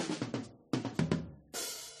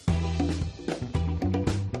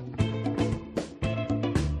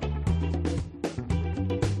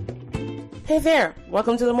Hey there,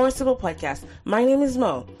 welcome to the More Sibyl Podcast. My name is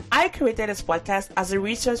Mo. I created this podcast as a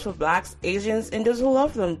resource for Blacks, Asians, and those who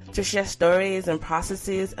love them to share stories and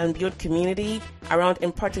processes and build community around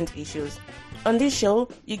important issues. On this show,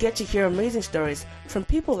 you get to hear amazing stories from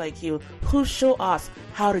people like you who show us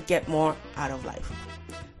how to get more out of life.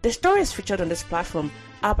 The stories featured on this platform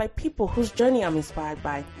are by people whose journey I'm inspired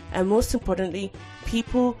by, and most importantly,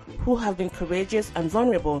 people who have been courageous and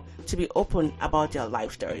vulnerable to be open about their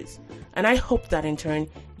life stories. And I hope that in turn,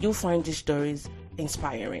 you'll find these stories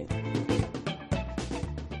inspiring.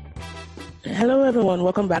 Hello everyone,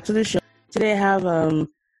 welcome back to the show. Today I have a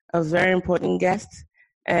very important guest,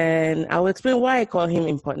 and I will explain why I call him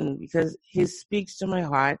important, because he speaks to my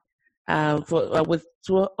heart with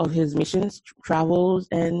two of his missions, travels,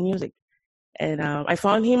 and music. And I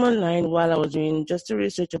found him online while I was doing just a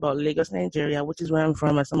research about Lagos, Nigeria, which is where I'm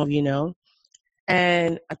from, as some of you know.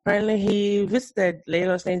 And apparently he visited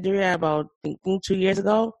Lagos, Nigeria about, I think, 2 years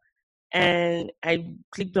ago. And I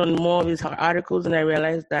clicked on more of his articles and I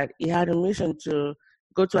realized that he had a mission to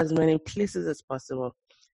go to as many places as possible.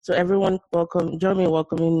 So everyone, join me in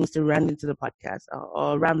welcoming Mr. Randy to the podcast,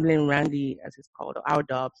 or Ramblin Randy, as he's called, or our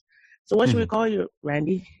Dobbs. So what should we call you,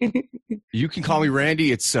 Randy? You can call me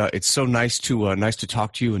Randy. It's so nice to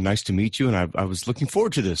talk to you and nice to meet you. And I was looking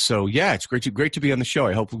forward to this. So yeah, it's great to be on the show.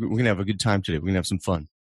 I hope we're gonna have a good time today. We're gonna have some fun.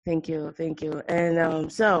 Thank you.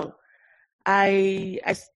 And so I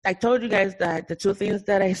told you guys that the two things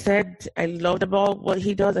that I said I loved about what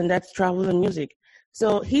he does, and that's travel and music.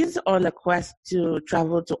 So he's on a quest to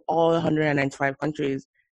travel to all 195 countries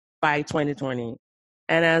by 2020.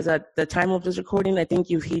 And as at the time of this recording, I think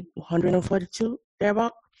you've hit 142,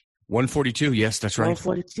 thereabout? 142, yes, that's right.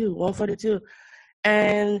 142.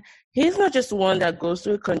 And he's not just one that goes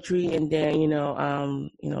to a country and then,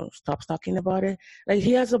 stops talking about it. Like,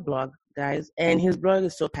 he has a blog, guys, and his blog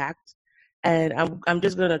is so packed. And I'm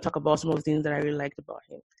just going to talk about some of the things that I really liked about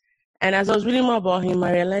him. And as I was reading more about him,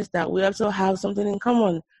 I realized that we also have something in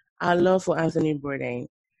common, our love for Anthony Bourdain.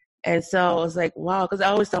 And so I was like, wow, because I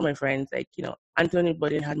always tell my friends, like, Anthony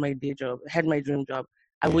Bourdain had my day job, had my dream job.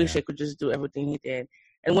 I wish I could just do everything he did.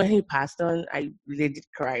 And when he passed on, I legit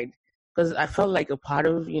cried because I felt like a part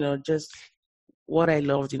of, just what I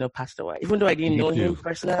loved, passed away. Even though I didn't know him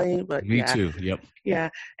personally, but Me too, yep. Yeah.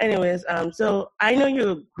 Anyways, so I know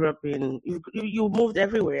you grew up you moved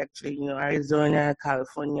everywhere, actually, Arizona,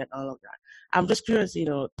 California, and all of that. I'm just curious,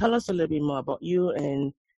 tell us a little bit more about you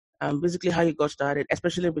and basically how you got started,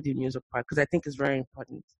 especially with the music part, because I think it's very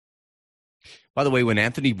important. By the way, when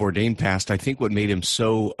Anthony Bourdain passed, I think what made him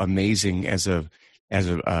so amazing as a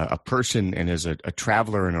person and as a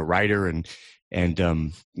traveler and a writer and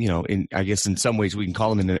I guess in some ways we can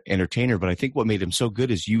call him an entertainer, but I think what made him so good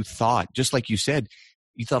is you thought, just like you said,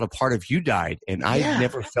 you thought a part of you died, and I'd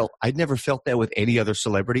never felt that with any other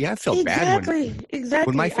celebrity. I felt bad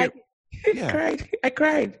when my favorite. I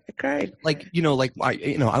cried. Like,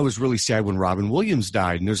 I was really sad when Robin Williams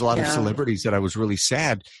died, and there's a lot of celebrities that I was really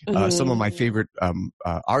sad. Some of my favorite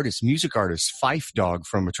music artists, Fife Dog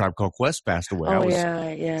from A Tribe Called Quest passed away.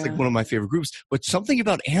 It's like one of my favorite groups. But something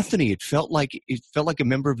about Anthony, it felt like a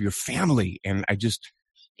member of your family, and I just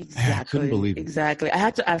couldn't believe it. Exactly. I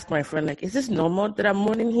had to ask my friend, like, is this normal that I'm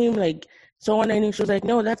mourning him? Like, someone I knew, she was like,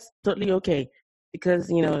 no, that's totally okay,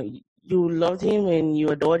 because you loved him and you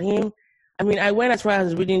adored him. I mean, I went as far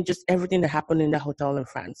as reading just everything that happened in that hotel in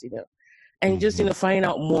France, and just, finding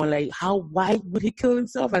out more, like, why would he kill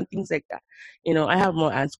himself and things like that. I have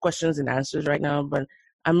more questions and answers right now, but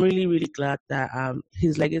I'm really, really glad that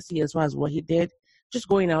his legacy, as far as what he did, just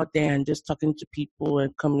going out there and just talking to people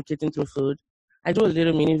and communicating through food. I do a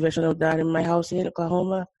little mini version of that in my house here in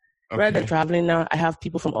Oklahoma. Okay. Rather than traveling now, I have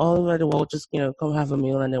people from all over the world just, come have a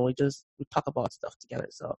meal, and then we talk about stuff together.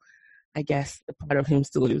 So I guess a part of him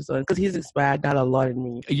still lives on, because he's inspired that a lot in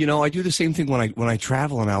me. I do the same thing when I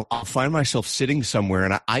travel, and I'll find myself sitting somewhere,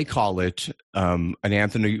 and I call it an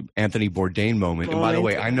Anthony Bourdain moment. And by the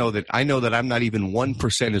way, I know that I'm not even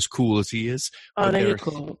 1% as cool as he is. Oh, no, you're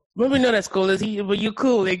cool. Maybe not as cool as he, but you're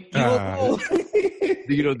cool. Like, you're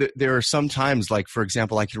cool. There are some times, like, for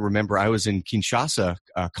example, I can remember I was in Kinshasa,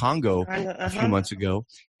 Congo, a few months ago,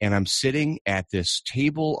 and I'm sitting at this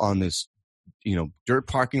table on this dirt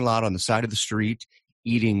parking lot on the side of the street,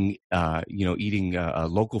 eating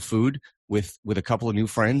local food with a couple of new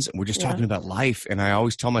friends, and we're just talking about life. And I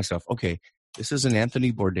always tell myself, okay, this is an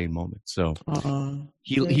Anthony Bourdain moment. So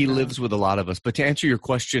he lives with a lot of us. But to answer your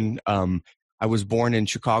question, I was born in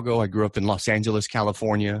Chicago. I grew up in Los Angeles,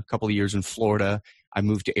 California, a couple of years in Florida. I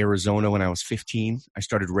moved to Arizona when I was 15. I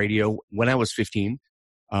started radio when I was 15.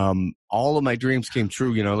 all of my dreams came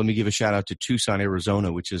true. Let me give a shout out to Tucson,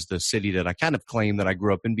 Arizona, which is the city that I kind of claim that I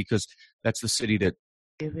grew up in, because that's the city that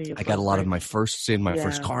I got a lot of my firsts in, my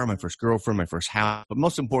first car, my first girlfriend, my first house, but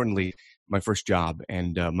most importantly, my first job.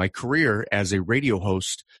 And my career as a radio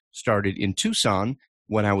host started in Tucson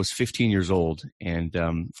when I was 15 years old, and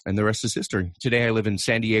the rest is history. Today, I live in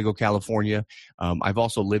San Diego, California. I've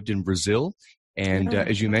also lived in Brazil, and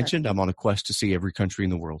as you mentioned, I'm on a quest to see every country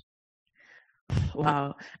in the world.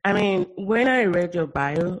 Wow. I mean, when I read your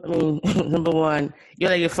bio, number one, you're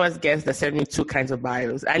like the first guest that sent me two kinds of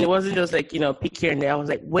bios. And it wasn't just like, pick here and there. I was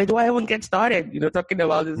like, where do I even get started? Talking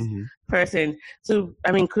about this person. So,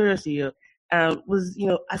 curious to you, was,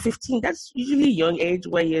 at 15, that's usually a young age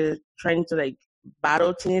where you're trying to like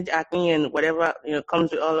battle teenage acne and whatever,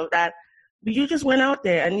 comes with all of that. But you just went out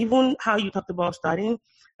there, and even how you talked about starting,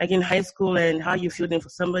 like in high school, and how you filled in for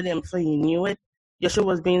somebody and before you knew it, your show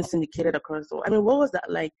was being syndicated across the world. What was that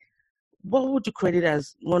like? What would you credit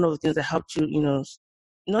as one of the things that helped you,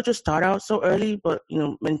 not just start out so early, but,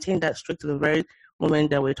 maintain that streak to the very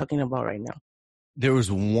moment that we're talking about right now? There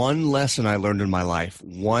was one lesson I learned in my life,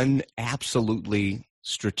 one absolutely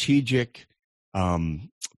strategic,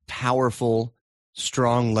 powerful,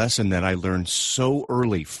 strong lesson that I learned so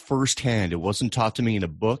early, firsthand. It wasn't taught to me in a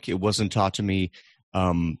book. It wasn't taught to me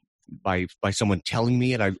by someone telling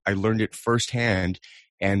me it. I learned it firsthand,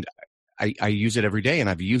 and I use it every day, and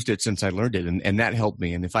I've used it since I learned it, and that helped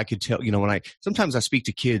me. And if I could tell, sometimes I speak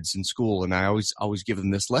to kids in school, and I always give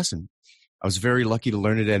them this lesson. I was very lucky to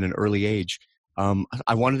learn it at an early age.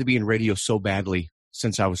 I wanted to be in radio so badly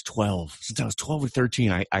since I was 12. Since I was 12 or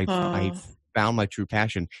 13, I found my true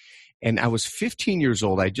passion. And I was 15 years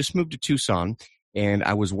old. I just moved to Tucson, and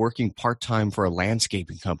I was working part-time for a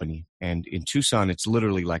landscaping company. And in Tucson, it's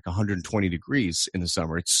literally like 120 degrees in the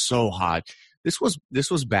summer. It's so hot. This was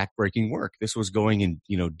backbreaking work. This was going and,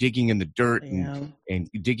 digging in the dirt and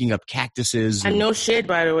digging up cactuses. And no shade,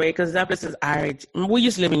 by the way, because that place is arid. We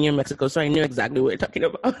used to live in New Mexico, so I knew exactly what you're talking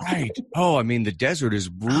about. Right. Oh, the desert is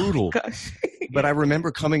brutal. Oh, gosh. But I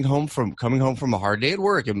remember coming home from a hard day at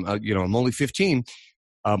work, and I'm only 15.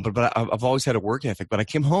 But I've always had a work ethic. But I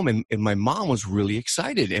came home, and my mom was really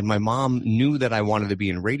excited. And my mom knew that I wanted to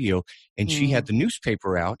be in radio. And she had the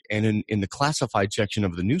newspaper out. And in the classified section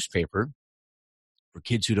of the newspaper, for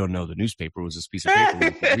kids who don't know, the newspaper was this piece of paper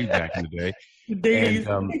we could read back in the day.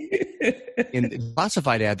 And in the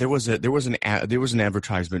classified ad, there was an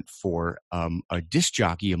advertisement for a disc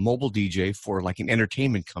jockey, a mobile DJ for like an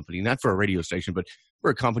entertainment company, not for a radio station, but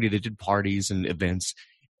for a company that did parties and events.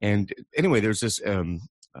 And anyway, there's this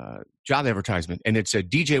job advertisement, and it said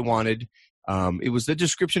DJ wanted. It was the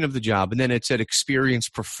description of the job, and then it said experience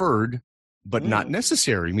preferred, but not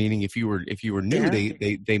necessary. Meaning, if you were new,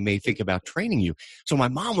 they may think about training you. So my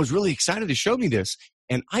mom was really excited to show me this,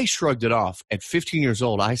 and I shrugged it off. At 15 years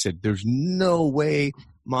old, I said, "There's no way,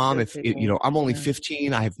 Mom. I'm only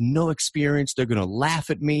 15. I have no experience. They're going to laugh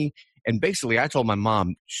at me." And basically, I told my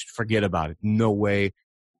mom, "Forget about it. No way.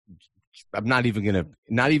 I'm not even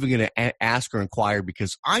gonna ask or inquire,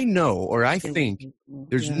 because I know, or I think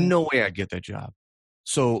there's no way I'd get that job."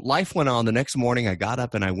 So life went on. The next morning, I got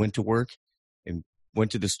up and I went to work, and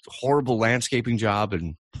went to this horrible landscaping job,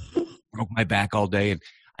 and broke my back all day. And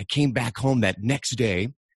I came back home that next day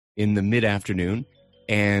in the mid-afternoon,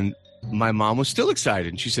 and my mom was still excited.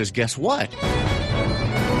 And she says, "Guess what?"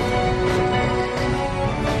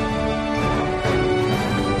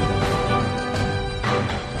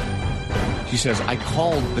 She says, "I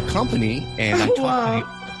called the company, and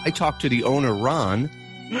I talked to the owner, Ron,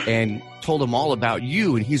 and told him all about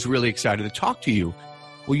you, and he's really excited to talk to you."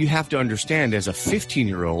 Well, you have to understand, as a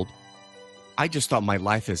 15-year-old, I just thought my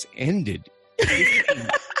life has ended.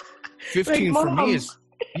 15 like, for me is,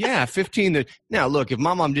 15. Now, look, if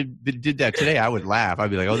my mom did that today, I would laugh.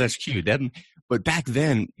 I'd be like, "Oh, that's cute." But back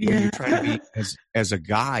then, when you're trying to be, as a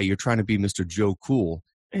guy, you're trying to be Mr. Joe Cool.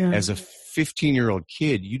 Yeah. As a 15-year-old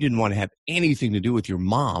kid, you didn't want to have anything to do with your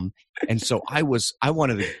mom. And so I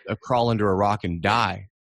wanted to crawl under a rock and die.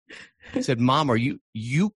 I said, "Mom, are you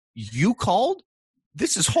called?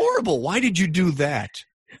 This is horrible. Why did you do that?"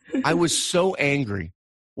 I was so angry.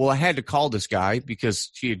 Well, I had to call this guy because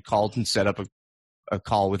she had called and set up a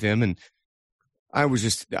call with him. And I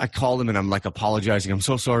called him, and I'm like apologizing. "I'm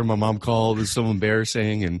so sorry my mom called. It's so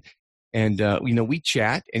embarrassing." And we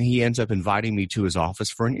chat, and he ends up inviting me to his office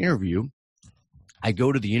for an interview. I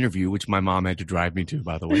go to the interview, which my mom had to drive me to,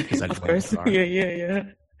 by the way, because I didn't have a car. Yeah.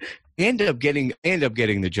 End up getting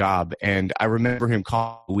the job, and I remember him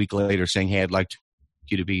calling a week later saying, "Hey, I'd like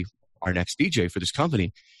you to be our next DJ for this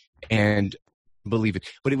company." And believe it,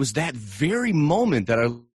 but it was that very moment that I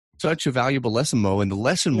such a valuable lesson, Mo. And the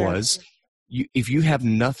lesson was, if you have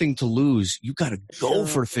nothing to lose, you got to go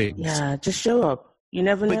for things. Yeah, just show up. You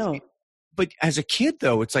never know. But as a kid,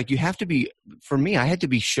 though, it's like you have to be, for me, I had to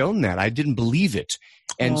be shown that. I didn't believe it.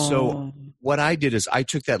 And so what I did is I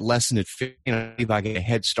took that lesson at 15, I believe I got a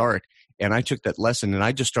head start. And I took that lesson and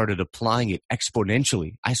I just started applying it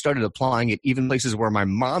exponentially. I started applying it even places where my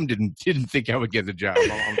mom didn't think I would get the job.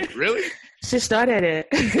 I'm like, really? She started it.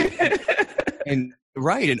 and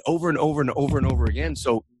over and over and over and over again.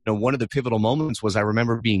 So, one of the pivotal moments was I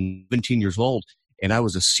remember being 17 years old and I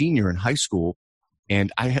was a senior in high school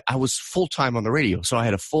and I was full-time on the radio. So I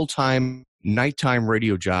had a full-time nighttime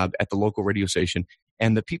radio job at the local radio station.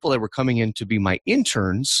 And the people that were coming in to be my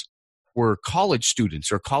interns were college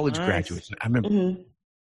students or college graduates. I remember.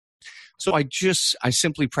 So I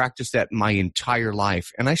simply practiced that my entire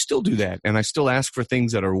life. And I still do that. And I still ask for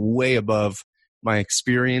things that are way above my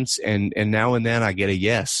experience. And now and then I get a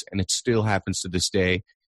yes. And it still happens to this day.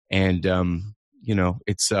 And,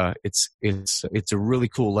 it's a really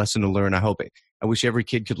cool lesson to learn. I wish every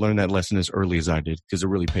kid could learn that lesson as early as I did because it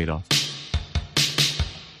really paid off.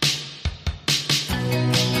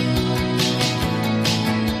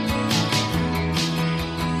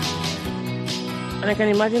 And I can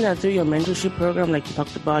imagine that through your mentorship program, like you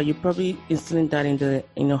talked about, you probably instilling that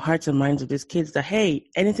in the hearts and minds of these kids that, hey,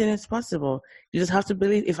 anything is possible. You just have to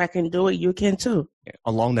believe if I can do it, you can too.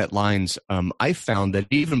 Along that lines, I found that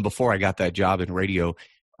even before I got that job in radio,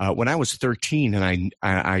 when I was 13 and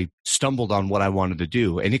I stumbled on what I wanted to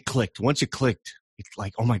do and it clicked. Once it clicked, it's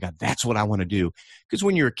like, oh my God, that's what I want to do. Because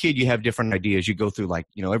when you're a kid, you have different ideas. You go through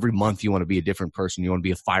every month you want to be a different person. You want to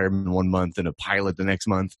be a fireman one month and a pilot the next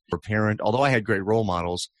month, or a parent. Although I had great role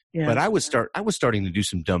models, but I was starting to do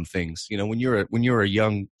some dumb things. When you're a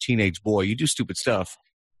young teenage boy, you do stupid stuff.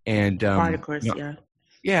 And of course,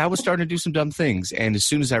 I was starting to do some dumb things. And as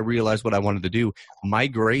soon as I realized what I wanted to do, my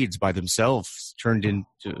grades by themselves turned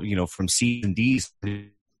into from C's and D's.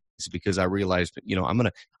 Because I realized,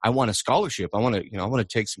 I want a scholarship. I want to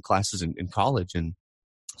take some classes in college. And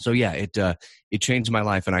so, it changed my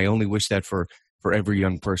life. And I only wish that for every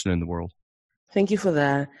young person in the world. Thank you for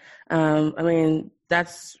that.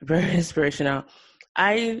 That's very inspirational.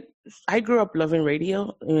 I grew up loving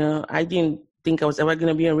radio. I didn't think I was ever going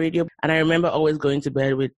to be on radio. And I remember always going to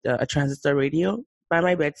bed with a transistor radio by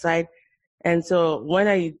my bedside. And so when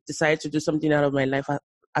I decided to do something out of my life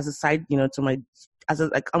as a side, to my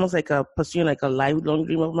almost like a pursuing like a lifelong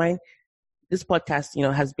dream of mine, this podcast,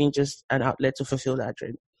 has been just an outlet to fulfill that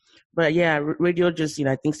dream. But radio just,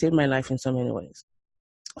 I think saved my life in so many ways.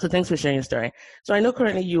 So thanks for sharing your story. So I know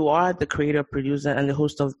currently you are the creator, producer, and the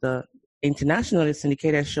host of the internationally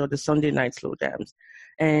syndicated show, the Sunday Night Slow Jams.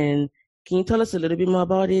 And can you tell us a little bit more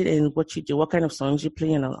about it and what you do, what kind of songs you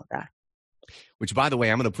play and all of that? Which, by the way,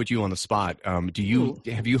 I'm going to put you on the spot. Have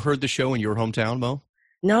you heard the show in your hometown, Mo?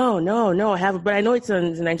 No, I haven't, but I know it's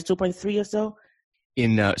on 92.3 or so.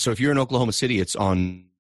 So if you're in Oklahoma City, it's on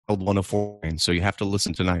 104, so you have to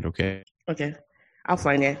listen tonight, okay? Okay, I'll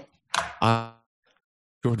find it.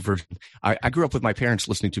 Short version. I grew up with my parents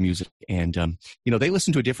listening to music, and they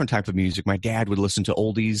listened to a different type of music. My dad would listen to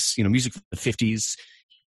oldies, music from the 50s,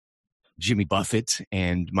 Jimmy Buffett,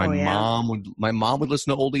 and my mom would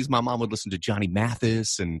listen to oldies. My mom would listen to Johnny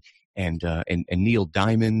Mathis and Neil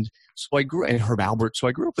Diamond. So I grew, and Herb Alpert. So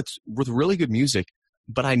I grew up with really good music,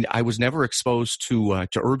 but I was never exposed to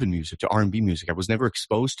urban music, to R&B music. I was never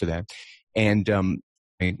exposed to that. And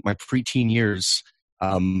my preteen years,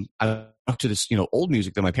 I up to this old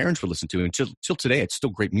music that my parents would listen to, and till today it's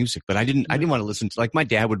still great music. But I didn't want to listen to, like, my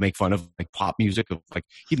dad would make fun of like pop music,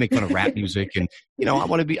 he'd make fun of rap music, and I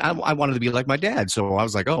wanted to be like my dad. So I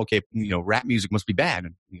was like, oh, okay, rap music must be bad,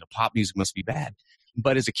 and pop music must be bad.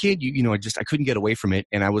 But as a kid, I couldn't get away from it.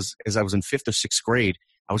 And as I was in 5th or 6th grade,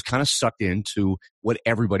 I was kind of sucked into what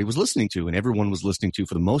everybody was listening to. And everyone was listening to,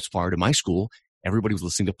 for the most part, in my school, everybody was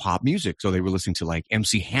listening to pop music. So they were listening to like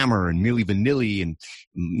MC Hammer and Milli Vanilli and,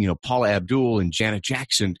 Paula Abdul and Janet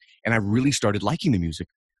Jackson. And I really started liking the music.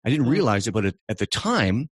 I didn't realize it, but at the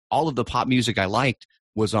time, all of the pop music I liked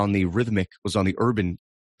was on the urban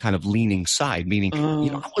kind of leaning side, meaning,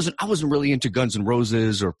 I wasn't really into Guns N'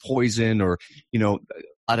 Roses or Poison or, a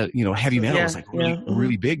lot of, heavy metal was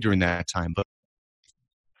really big during that time. But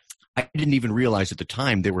I didn't even realize at the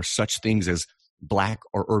time there were such things as Black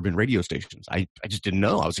or urban radio stations. I just didn't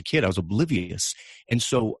know. I was a kid. I was oblivious. And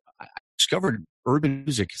so I discovered urban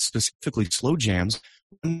music, specifically slow jams,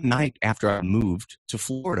 one night after I moved to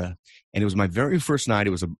Florida. And it was my very first night. It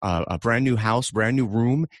was a brand new house, brand new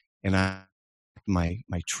room. And my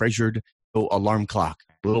treasured alarm clock,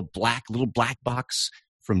 little black box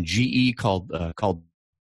from GE called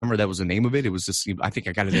remember that was the name of it. It was this, I think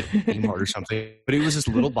I got it at Kmart or something, but it was this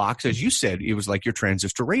little box, as you said, it was like your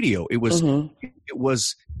transistor radio. It was,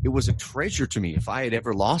 it was a treasure to me. If I had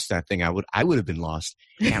ever lost that thing, I would have been lost.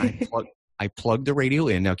 And I plugged the radio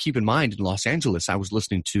in. Now keep in mind, in Los Angeles, I was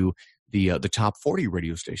listening to the top 40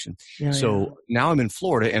 radio station. Now I'm in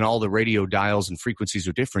Florida and all the radio dials and frequencies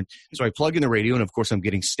are different. So I plug in the radio and of course I'm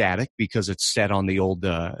getting static because it's set on the old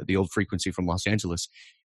frequency from Los Angeles.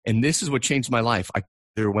 And this is what changed my life. I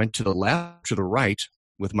either went to the left or to the right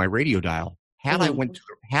with my radio dial. Had I went to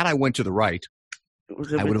the right,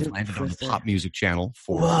 I would have landed on the pop music channel.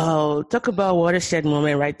 Whoa, talk about watershed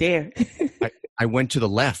moment right there. I went to the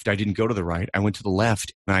left. I didn't go to the right. I went to the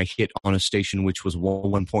left and I hit on a station which was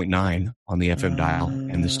 101.9 on the FM dial.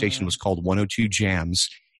 And the station was called 102 Jams.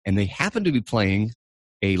 And they happened to be playing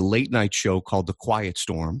a late night show called The Quiet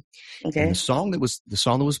Storm. Okay. And the song that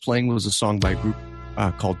was playing was a song by a group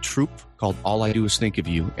called Troop, called All I Do Is Think of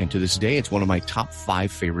You. And to this day, it's one of my top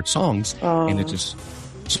 5 favorite songs. And it's a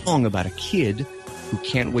song about a kid who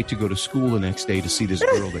can't wait to go to school the next day to see this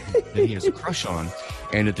girl that he has a crush on.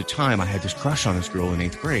 And at the time, I had this crush on this girl in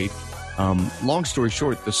 8th grade. Long story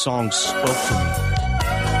short, the song spoke to me.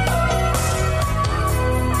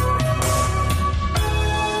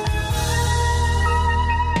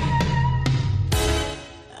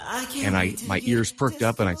 And my ears perked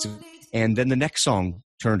up, and then the next song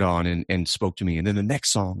turned on and spoke to me, and then the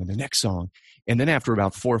next song, and the next song. And then after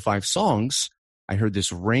about 4 or 5 songs, I heard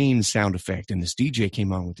this rain sound effect, and this DJ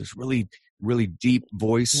came on with this really, really deep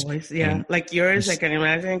voice. Yeah, like yours, I can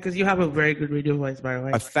imagine, because you have a very good radio voice, by the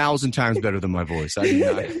way. 1,000 times better than my voice.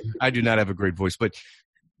 I do not have a great voice, but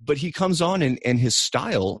he comes on, and his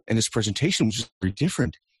style and his presentation was just very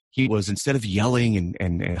different. He was, instead of yelling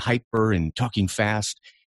and hyper and talking fast,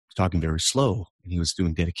 he was talking very slow, and he was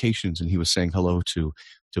doing dedications, and he was saying hello to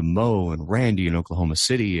Mo and Randy in Oklahoma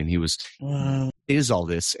City, and he was is all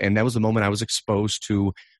this. And that was the moment I was exposed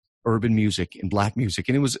to urban music and black music.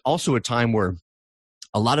 And it was also a time where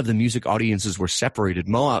a lot of the music audiences were separated.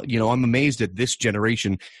 Mo, I'm amazed at this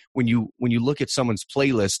generation. When you look at someone's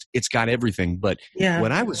playlist, it's got everything. But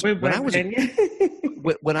when I was a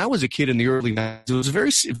kid in the early 90s, it was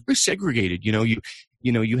very, very segregated. You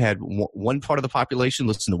had one part of the population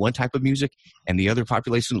listen to one type of music, and the other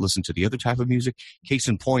population listened to the other type of music. Case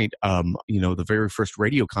in point, the very first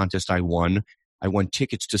radio contest I won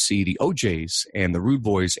tickets to see the OJs and the Rude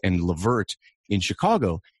Boys and Levert in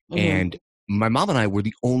Chicago. And my mom and I were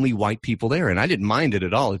the only white people there, and I didn't mind it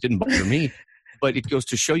at all. It didn't bother me. But it goes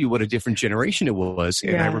to show you what a different generation it was.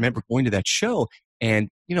 And I remember going to that show, and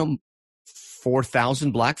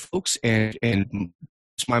 4,000 black folks, and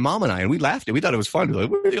it's my mom and I, and we laughed and we thought it was fun. We're, like,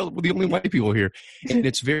 we're the only white people here. And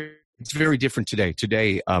it's very different today.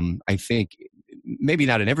 Today, I think, maybe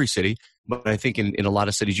not in every city, but I think in a lot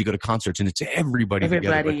of cities you go to concerts and it's everybody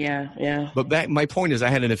together. Yeah. But my point is, I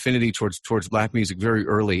had an affinity towards black music very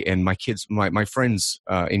early, and my kids, my friends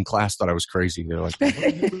in class thought I was crazy. They're like,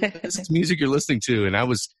 "This is music you're listening to," and I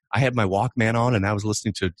had my Walkman on, and I was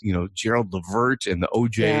listening to Gerald Levert and the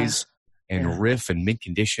OJs and Riff and Mint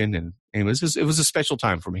Condition, and it was a special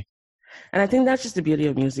time for me. And I think that's just the beauty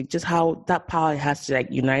of music, just how that power has to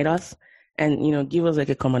unite us and give us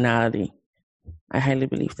a commonality. I highly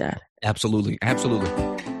believe that. Absolutely. I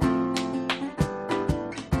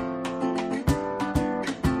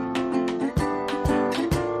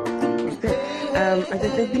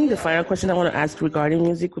think the final question I want to ask regarding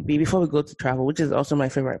music would be, before we go to travel, which is also my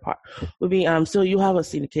favorite part, would be, so you have a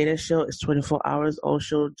syndicated show. It's 24 hours,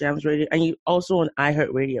 also Jams Radio, and you also on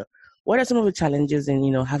iHeartRadio. What are some of the challenges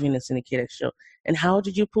in, having a syndicated show? And how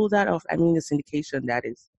did you pull that off? I mean, the syndication, that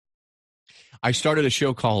is. I started a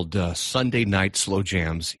show called Sunday Night Slow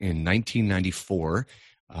Jams in 1994.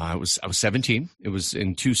 I was 17. It was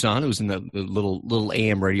in Tucson. It was in the little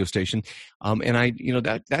AM radio station. And I,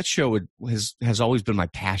 that show has always been my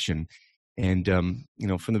passion. And,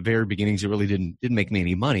 from the very beginnings, it really didn't make me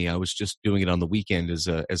any money. I was just doing it on the weekend as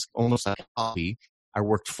almost like a hobby. I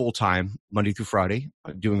worked full time Monday through Friday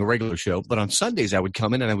doing a regular show. But on Sundays, I would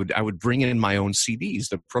come in and I would bring in my own CDs.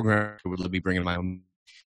 The program would let me bring in my own,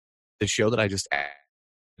 the show that I just added.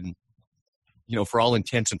 And, for all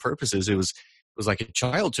intents and purposes, it was like a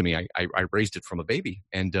child to me. I raised it from a baby.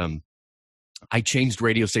 And I changed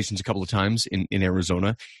radio stations a couple of times in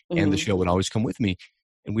Arizona, and the show would always come with me.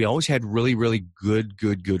 And we always had really, really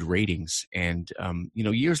good ratings. And,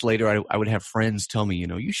 years later, I would have friends tell me,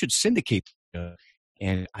 you should syndicate.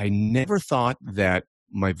 And I never thought that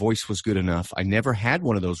my voice was good enough. I never had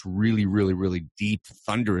one of those really, really, really deep,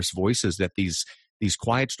 thunderous voices that these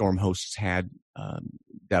Quiet Storm hosts had.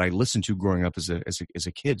 that I listened to growing up as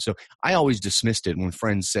a kid. So I always dismissed it. When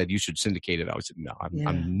friends said you should syndicate it, I was no,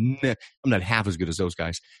 I'm not half as good as those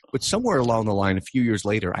guys. But somewhere along the line, a few years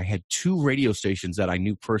later, I had 2 radio stations that I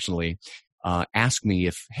knew personally ask me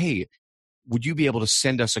if, hey, would you be able to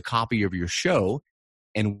send us a copy of your show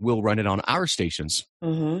and we'll run it on our stations?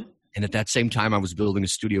 Mm-hmm. And at that same time, I was building a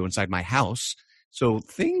studio inside my house. So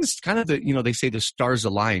things kind of, they say the stars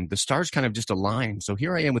align. The stars kind of just align. So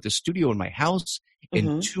here I am with a studio in my house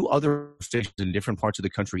and 2 other stations in different parts of the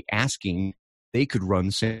country asking they could run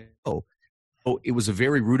the same show. So it was a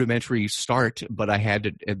very rudimentary start, but I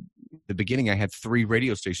had, at the beginning, I had 3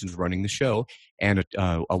 radio stations running the show and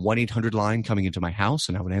a 1-800 line coming into my house,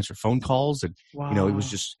 and I would answer phone calls. And,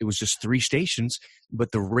 it was just 3 stations,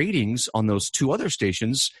 but the ratings on those 2 other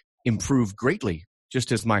stations improved greatly,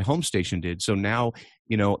 just as my home station did. So now,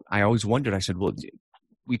 I always wondered, I said, well,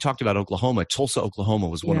 we talked about Oklahoma. Tulsa, Oklahoma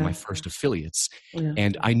was one of my first affiliates. Yeah.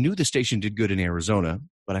 And I knew the station did good in Arizona,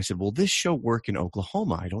 but I said, will this show work in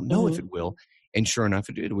Oklahoma? I don't know if it will. And sure enough,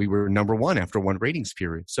 it did. We were number 1 after 1 ratings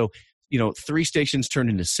period. So, 3 stations turned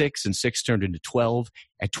into 6 and 6 turned into 12.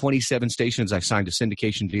 At 27 stations, I signed a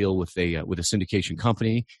syndication deal with a syndication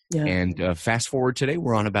company. Yeah. And fast forward today,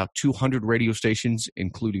 we're on about 200 radio stations,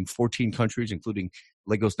 including 14 countries, including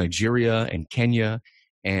Lagos, Nigeria, and Kenya.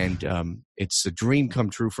 And it's a dream come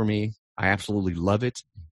true for me. I absolutely love it.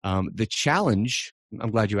 The challenge,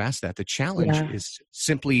 I'm glad you asked that. The challenge is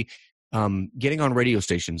simply getting on radio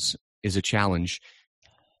stations is a challenge.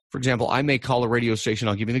 For example, I may call a radio station.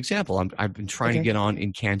 I'll give you an example. I've been trying to get on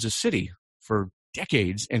in Kansas City for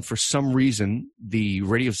decades, and for some reason, the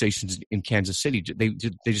radio stations in Kansas City, they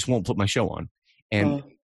just won't put my show on. And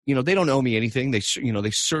they don't owe me anything.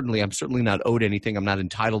 I'm certainly not owed anything. I'm not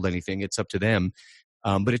entitled to anything. It's up to them.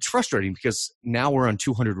 But it's frustrating because now we're on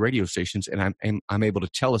 200 radio stations, and I'm able to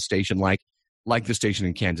tell a station like the station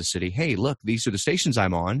in Kansas City, hey, look, these are the stations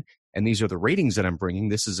I'm on, and these are the ratings that I'm bringing.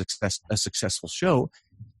 This is a successful show.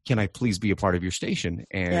 Can I please be a part of your station?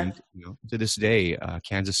 And to this day,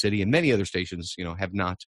 Kansas City and many other stations, have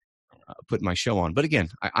not put my show on. But again,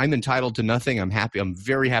 I'm entitled to nothing. I'm happy. I'm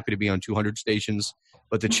very happy to be on 200 stations.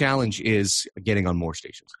 But the challenge is getting on more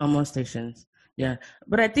stations. On more stations. Yeah.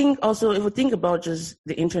 But I think also, if we think about just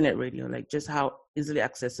the internet radio, like just how easily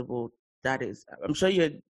accessible that is, I'm sure you're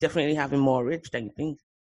definitely having more reach than you think.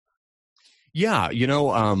 Yeah,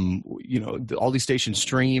 all these stations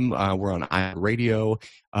stream. We're on iRadio.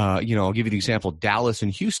 I'll give you the example. Dallas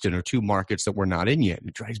and Houston are 2 markets that we're not in yet.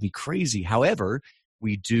 It drives me crazy. However,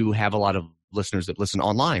 we do have a lot of listeners that listen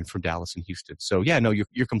online from Dallas and Houston. So yeah, no,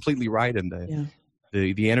 you're completely right. And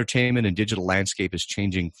the entertainment and digital landscape is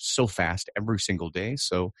changing so fast every single day.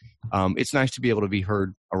 So it's nice to be able to be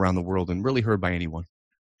heard around the world and really heard by anyone.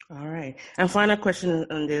 All right. And final question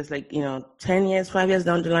on this, 10 years, 5 years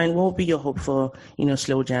down the line, what would be your hope for,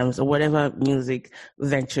 Slow Jams or whatever music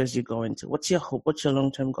ventures you go into? What's your hope? What's your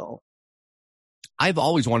long-term goal? I've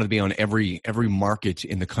always wanted to be on every market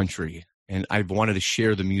in the country, and I've wanted to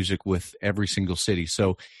share the music with every single city.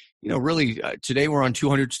 So, really, today we're on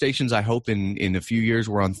 200 stations. I hope in a few years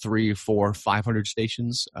we're on 300, 400, 500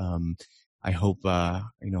 stations. I hope, I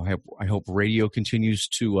hope radio continues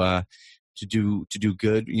to do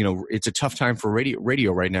good. It's a tough time for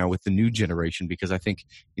radio right now with the new generation, because I think,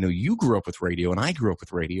 you grew up with radio and I grew up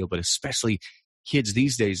with radio, but especially kids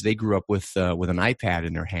these days, they grew up with an iPad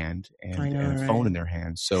in their hand and a phone in their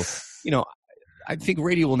hand. So, I think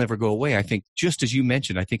radio will never go away. I think, just as you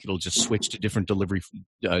mentioned, I think it'll just switch to different delivery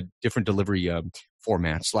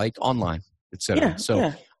formats like online, etc.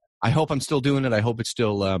 I hope I'm still doing it. I hope it's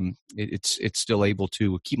still it's still able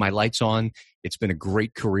to keep my lights on. It's been a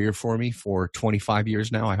great career for me for 25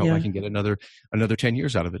 years now. I hope I can get another 10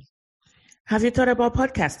 years out of it. Have you thought about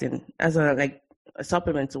podcasting as a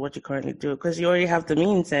supplement to what you currently do? Because you already have the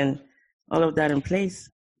means and all of that in place.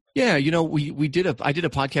 Yeah, I did a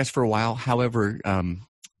podcast for a while. However,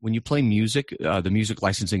 when you play music, the music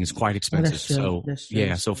licensing is quite expensive.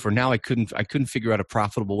 So for now, I couldn't figure out a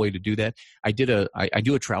profitable way to do that. I do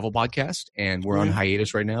a travel podcast, and we're on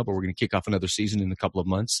hiatus right now, but we're going to kick off another season in a couple of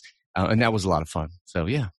months, and that was a lot of fun. So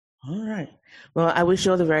yeah. All right. Well, I wish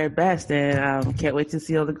you all the very best, and can't wait to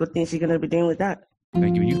see all the good things you're going to be doing with that.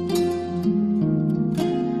 Thank you.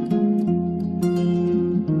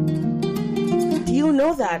 Do you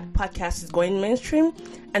know that podcast is going mainstream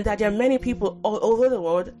and that there are many people all over the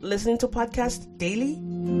world listening to podcasts daily?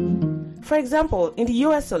 For example, in the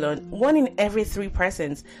US alone, 1 in every 3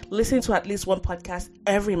 persons listen to at least one podcast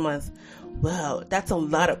every month. Well, that's a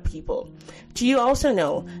lot of people. Do you also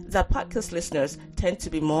know that podcast listeners tend to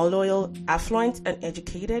be more loyal, affluent, and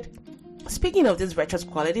educated? Speaking of these retro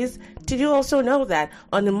qualities, did you also know that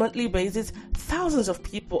on a monthly basis, thousands of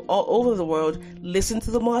people all over the world listen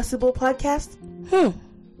to the More Sibyl podcast?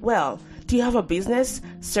 Well, do you have a business,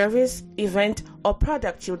 service, event, or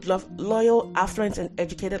product you'd love loyal, affluent, and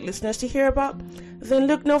educated listeners to hear about? Then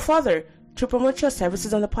look no further. To promote your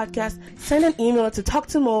services on the podcast, send an email to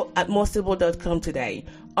talktomo@moresibyl.com today.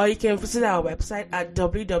 Or you can visit our website at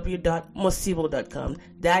www.moresibyl.com.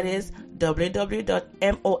 That is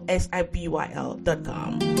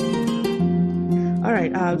www.mosibyl.com. All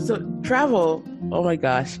right, so travel, oh my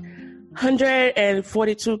gosh,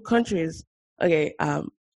 142 countries. Okay, I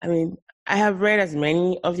have read as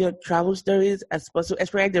many of your travel stories as possible,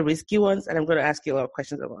 especially the risky ones, and I'm going to ask you a lot of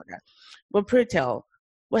questions about that. But pray tell,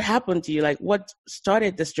 what happened to you? Like, what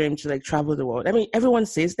started this dream to travel the world? I mean, everyone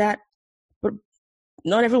says that, but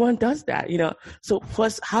not everyone does that, So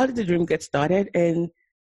first, how did the dream get started? And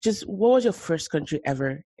just what was your first country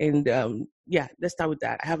ever? And let's start with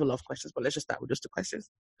that. I have a lot of questions, but let's just start with just the questions.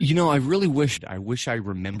 I really wish I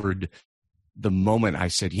remembered the moment I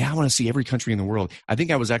said, I want to see every country in the world. I think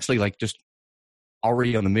I was actually just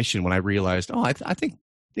already on the mission when I realized, I think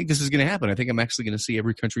this is going to happen. I think I'm actually going to see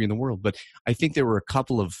every country in the world. But I think there were a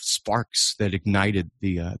couple of sparks that ignited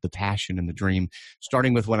the passion and the dream,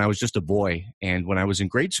 starting with when I was just a boy and when I was in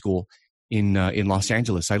grade school in Los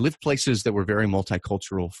Angeles. I lived places that were very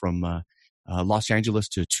multicultural, from Los Angeles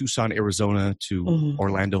to Tucson, Arizona, to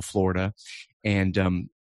Orlando, Florida. And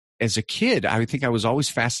as a kid, I think I was always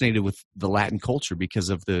fascinated with the Latin culture because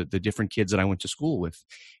of the different kids that I went to school with.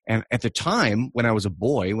 And at the time, when I was a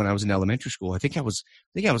boy, when I was in elementary school, I think I was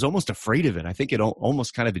almost afraid of it. I think it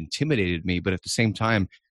almost kind of intimidated me, but at the same time,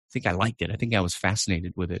 I think I liked it. I think I was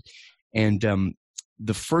fascinated with it. And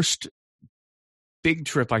the first big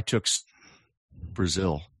trip I took,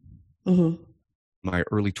 Brazil, my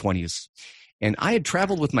early 20s. And I had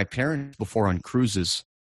traveled with my parents before on cruises,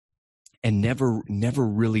 and never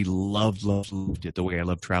really loved it the way I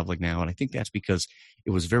love traveling now. And I think that's because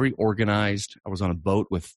it was very organized. I was on a boat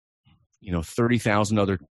with, 30,000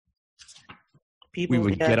 other people.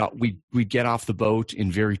 We'd get off the boat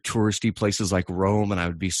in very touristy places like Rome, and I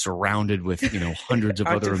would be surrounded with, hundreds of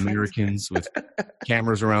other Americans with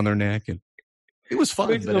cameras around their neck. And it was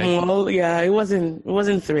fun. It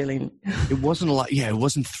wasn't thrilling. It wasn't a lot. Yeah, it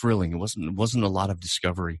wasn't thrilling. It wasn't a lot of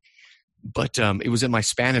discovery. But it was in my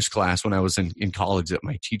Spanish class when I was in college that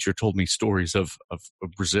my teacher told me stories of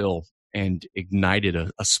Brazil and ignited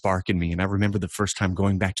a spark in me. And I remember the first time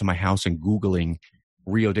going back to my house and Googling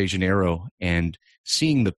Rio de Janeiro and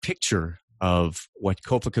seeing the picture of what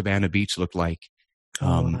Copacabana Beach looked like,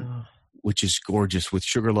 which is gorgeous, with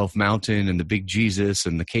Sugarloaf Mountain and the big Jesus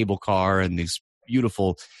and the cable car and these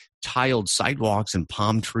beautiful tiled sidewalks and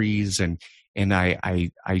palm trees. And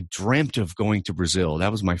I dreamt of going to Brazil.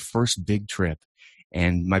 That was my first big trip.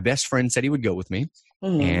 And my best friend said he would go with me.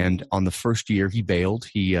 And on the first year, he bailed.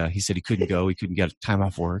 He said he couldn't go. He couldn't get time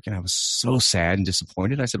off work. And I was so sad and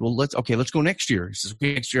disappointed. I said, well, let's go next year. He says,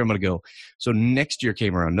 okay, next year I'm going to go. So next year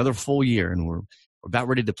came around, another full year, and we're about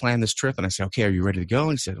ready to plan this trip. And I said, okay, are you ready to go?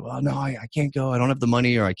 And he said, well, no, I can't go. I don't have the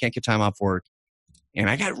money, or I can't get time off work. And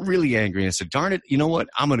I got really angry. And I said, darn it, you know what?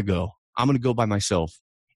 I'm going to go. I'm going to go by myself.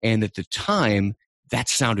 And at the time, that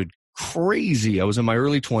sounded crazy. I was in my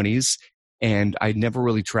early 20s, and I'd never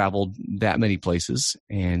really traveled that many places.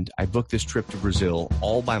 And I booked this trip to Brazil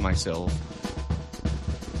all by myself.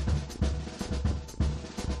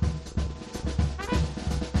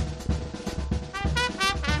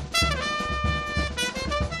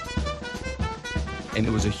 And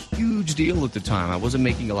it was a huge deal at the time. I wasn't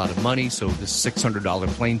making a lot of money, so this $600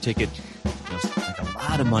 plane ticket was like a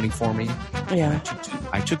lot of money for me. Yeah.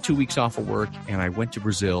 I took 2 weeks off of work, and I went to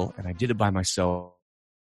Brazil, and I did it by myself,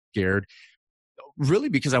 scared. Really,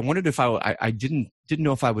 because I wondered if I didn't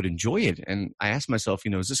know if I would enjoy it. And I asked myself,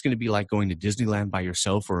 is this going to be like going to Disneyland by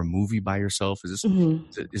yourself or a movie by yourself? Is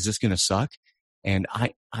this going to suck? And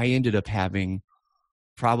I ended up having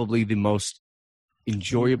probably the most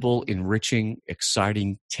enjoyable, enriching,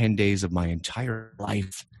 exciting 10 days of my entire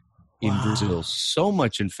life in Brazil. So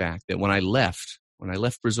much, in fact, that when I left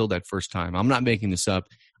Brazil that first time, I'm not making this up,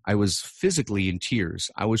 I was physically in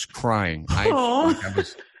tears. I was crying.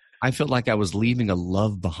 I felt like I was leaving a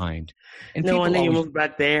love behind. And no wonder you moved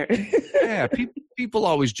back there. Yeah, people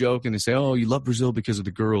always joke and they say, oh, you love Brazil because of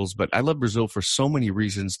the girls. But I love Brazil for so many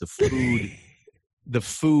reasons. The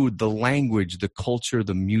food, the language, the culture,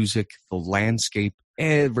 the music, the landscape,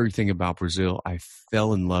 everything about Brazil I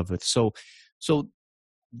fell in love with. So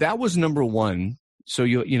that was number one. So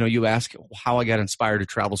you ask how I got inspired to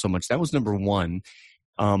travel so much. That was number one.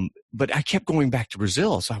 But I kept going back to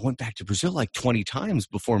Brazil. So I went back to Brazil like 20 times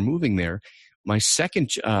before moving there. My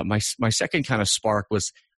second kind of spark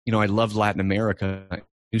was, I loved Latin America. I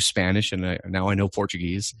knew Spanish, and now I know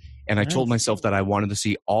Portuguese. And I told myself that I wanted to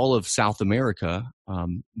see all of South America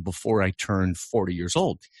before I turned 40 years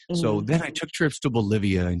old. So then I took trips to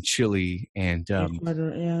Bolivia and Chile and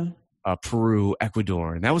Peru,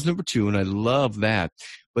 Ecuador. And that was number 2, and I loved that.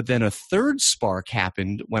 But then a third spark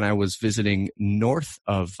happened when I was visiting north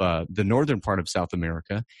of the northern part of South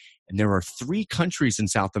America. And there are 3 countries in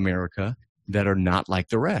South America that are not like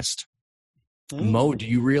the rest. Mo, do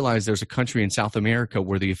you realize there's a country in South America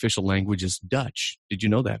where the official language is Dutch? Did you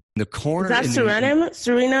know that? In the corner. Is that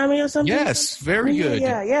Suriname or something? Yes, very good.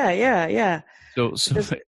 Yeah. So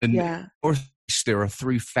northeast, there are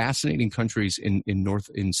 3 fascinating countries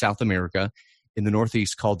in South America. In the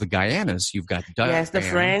northeast, called the Guyanas. You've got Guyana. Yes, the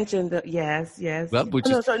French and the yes. Well,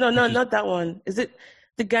 not that one. Is it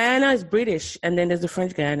the Guyana is British, and then there's the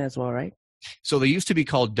French Guyana as well, right? So they used to be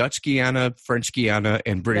called Dutch Guiana, French Guiana,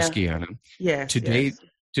 and British Guiana. Yes.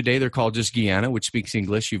 Today they're called just Guyana, which speaks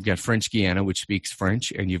English. You've got French Guiana, which speaks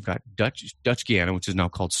French, and you've got Dutch Guiana, which is now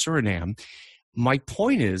called Suriname. My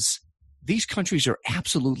point is, these countries are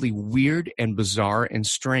absolutely weird and bizarre and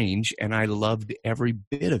strange, and I loved every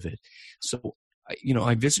bit of it. So,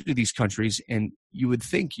 I visited these countries, and you would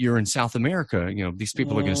think you're in South America. These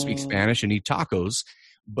people are going to speak Spanish and eat tacos,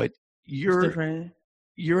 but you're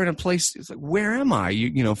in a place. It's like, where am I?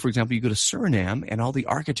 For example, you go to Suriname, and all the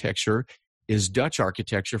architecture is Dutch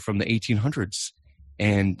architecture from the 1800s,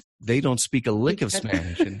 and they don't speak a lick of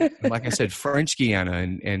Spanish. And like I said, French Guiana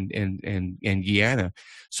and Guyana.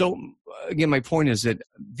 So again, my point is that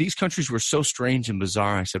these countries were so strange and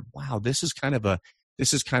bizarre. I said, wow, this is kind of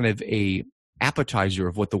a appetizer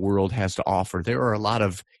of what the world has to offer. There are a lot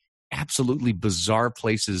of absolutely bizarre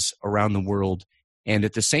places around the world, and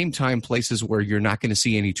at the same time, places where you're not going to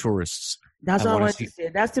see any tourists. That's what I wanted to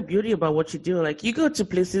say. That's the beauty about what you do. Like, you go to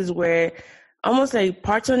places where almost like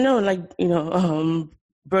parts unknown, like,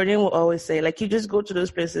 Bourdain will always say, like, you just go to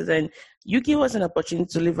those places and you give us an opportunity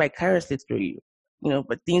to live vicariously through you,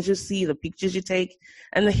 but things you see, the pictures you take,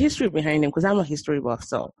 and the history behind them, because I'm a history buff,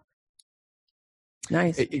 so.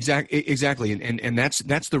 Nice. Exactly. And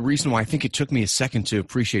that's the reason why I think it took me a second to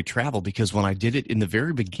appreciate travel, because when I did it in the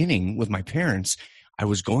very beginning with my parents, I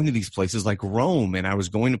was going to these places like Rome, and I was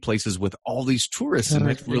going to places with all these tourists, and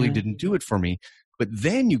that really didn't do it for me. But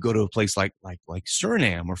then you go to a place like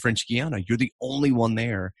Suriname or French Guiana, you're the only one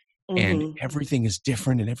there, and everything is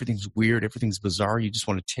different, and everything's weird, everything's bizarre. You just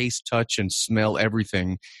want to taste, touch, and smell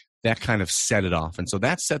everything. That kind of set it off, and so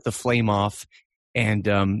that set the flame off. And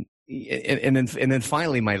then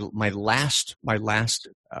finally, my last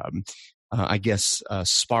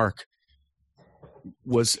spark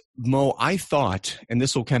was, Mo, I thought, and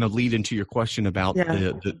this will kind of lead into your question about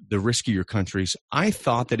the riskier countries. I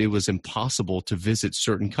thought that it was impossible to visit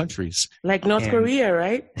certain countries. Like North Korea,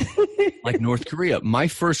 right? Like North Korea. My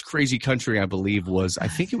first crazy country, I believe, I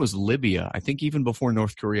think it was Libya. I think even before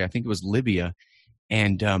North Korea, I think it was Libya.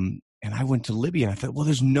 And I went to Libya, and I thought, well,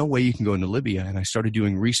 there's no way you can go into Libya. And I started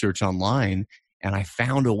doing research online, and I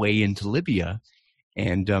found a way into Libya.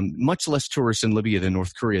 And much less tourists in Libya than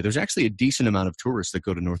North Korea. There's actually a decent amount of tourists that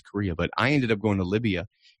go to North Korea, but I ended up going to Libya.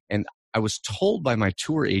 And I was told by my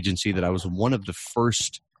tour agency that I was one of the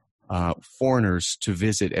first foreigners to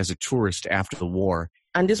visit as a tourist after the war.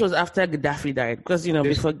 And this was after Gaddafi died, because,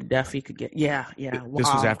 before Gaddafi could get, Wow. This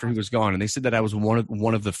was after he was gone. And they said that I was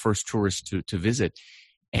one of the first tourists to visit.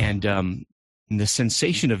 And the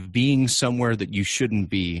sensation of being somewhere that you shouldn't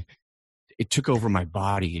be, it took over my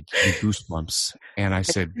body. It gave me goosebumps. And I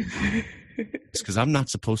said, it's because I'm not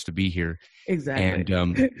supposed to be here. Exactly.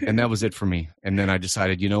 And that was it for me. And then I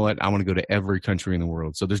decided, you know what? I want to go to every country in the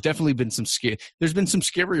world. So there's definitely been some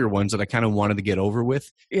scarier ones that I kind of wanted to get over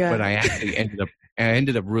with. Yeah. But I actually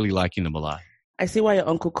ended up really liking them a lot. I see why your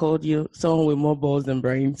uncle called you someone with more balls than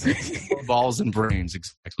brains. More balls and brains,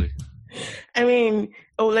 exactly. I mean,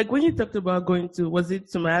 like when you talked about going to, was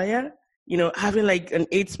it Somalia? Having like an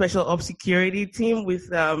 8 special ops security team with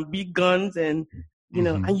big guns and,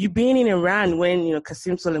 and you being in Iran when,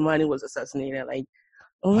 Qasem Soleimani was assassinated. Like,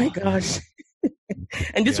 oh my gosh.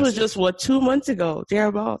 And this was just, 2 months ago,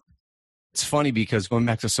 thereabout. It's funny because going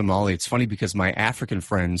back to Somalia, it's funny because my African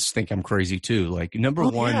friends think I'm crazy too. Like, number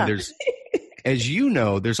one, there's, as you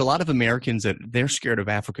know, there's a lot of Americans that they're scared of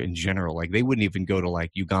Africa in general. Like, they wouldn't even go to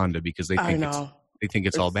like Uganda because they think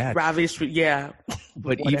it's all bad. Ravished, yeah.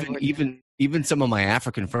 But even some of my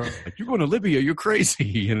African friends, like, you're going to Libya, you're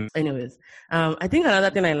crazy. Anyways, I think another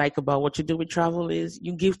thing I like about what you do with travel is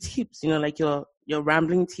you give tips. Like your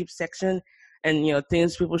rambling tips section. and,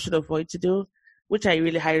 things people should avoid to do, which I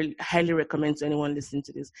really highly recommend to anyone listening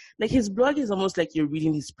to this. Like, his blog is almost like you're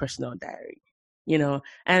reading his personal diary,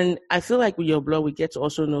 and I feel like with your blog, we get to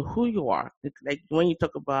also know who you are. Like when you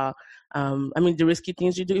talk about, the risky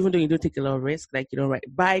things you do, even though you do take a lot of risk, like you don't ride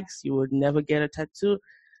bikes, you would never get a tattoo,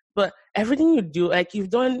 but everything you do, like you've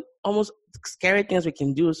done almost scary things we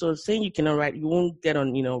can do. So saying you cannot ride, you won't get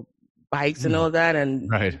on, bikes and all that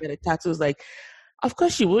and get a tattoo, like, of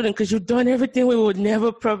course you wouldn't, because you've done everything we would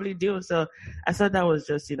never probably do. So I thought that was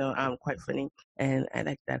just, quite funny, and I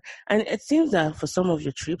like that. And it seems that for some of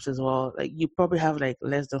your trips as well, like you probably have like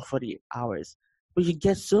less than 48 hours, but you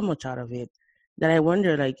get so much out of it that I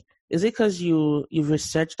wonder, like, is it because you've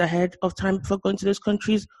researched ahead of time before going to those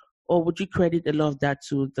countries, or would you credit a lot of that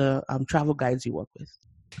to the travel guides you work with?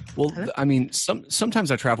 Well, sometimes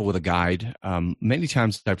I travel with a guide. Many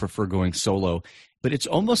times I prefer going solo, but it's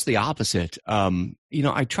almost the opposite.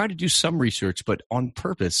 I try to do some research, but on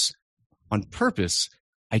purpose,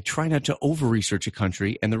 I try not to over-research a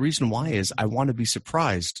country. And the reason why is I want to be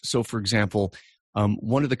surprised. So, for example,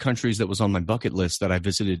 one of the countries that was on my bucket list that I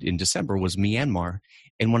visited in December was Myanmar.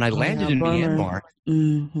 And when I landed in Myanmar,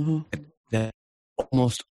 that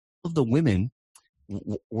almost all of the women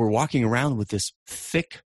were walking around with this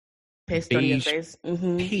thick paste on your face.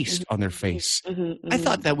 Paste on their face. I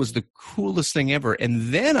thought that was the coolest thing ever.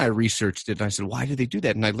 And then I researched it and I said, why do they do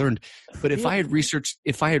that? And I learned, but if I had researched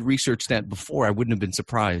that before, I wouldn't have been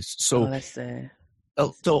surprised. So,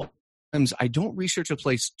 so sometimes I don't research a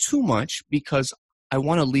place too much because I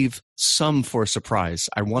want to leave some for a surprise.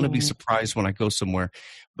 I want to be surprised when I go somewhere.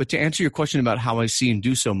 But to answer your question about how I see and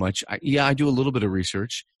do so much, I do a little bit of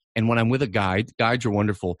research. And when I'm with a guide, guides are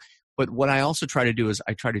wonderful. But what I also try to do is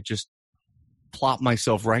I try to just plop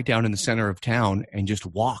myself right down in the center of town and just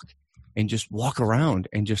walk around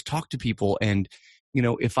and just talk to people. And,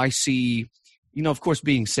 if I see, of course,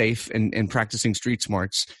 being safe and practicing street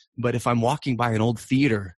smarts, but if I'm walking by an old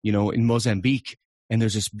theater, in Mozambique, and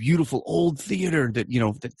there's this beautiful old theater that,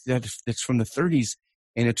 that's from the 30s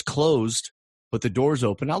and it's closed, but the door's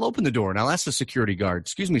open, I'll open the door and I'll ask the security guard,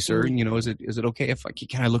 excuse me, sir, is it okay if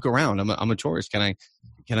can I look around? I'm a tourist. Can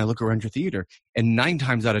I look around your theater? And 9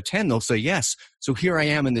 times out of 10, they'll say yes. So here I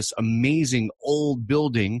am in this amazing old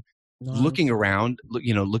building, looking around,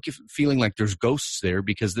 feeling like there's ghosts there,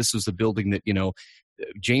 because this was the building that,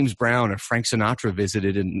 James Brown or Frank Sinatra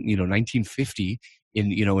visited in, 1950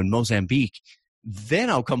 in Mozambique. Then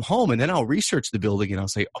I'll come home and then I'll research the building and I'll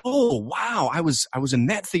say, oh, wow, I was in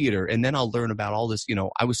that theater. And then I'll learn about all this,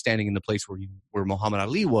 I was standing in the place where Muhammad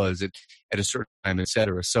Ali was at a certain time, et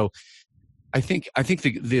cetera. So I think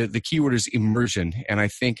the key word is immersion. And I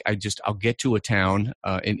think I'll get to a town,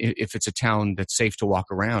 and if it's a town that's safe to walk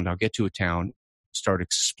around, I'll get to a town, start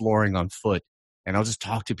exploring on foot, and I'll just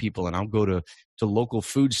talk to people, and I'll go to local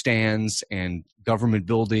food stands and government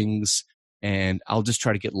buildings, and I'll just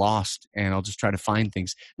try to get lost, and I'll just try to find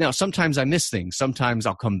things. Now, sometimes I miss things. Sometimes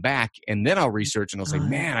I'll come back, and then I'll research, and I'll say,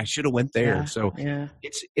 man, I should have went there. Yeah, so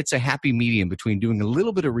it's a happy medium between doing a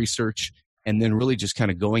little bit of research and then really just kind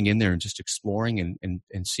of going in there and just exploring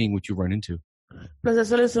and seeing what you run into. Plus,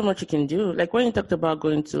 there's only so much you can do. Like when you talked about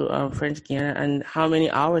going to French Guiana and how many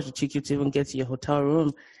hours it took you to even get to your hotel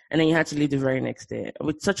room, and then you had to leave the very next day.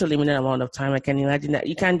 With such a limited amount of time, I can imagine that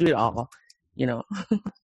you can't do it all,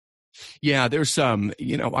 Yeah, there's I'm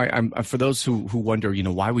for those who wonder,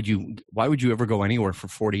 why would you ever go anywhere for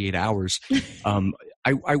 48 hours?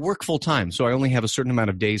 I work full time, so I only have a certain amount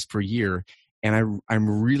of days per year, and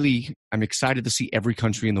I'm excited to see every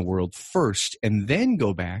country in the world first, and then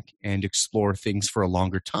go back and explore things for a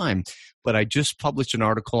longer time. But I just published an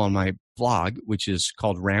article on my blog, which is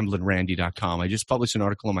called ramblinrandy.com. I just published an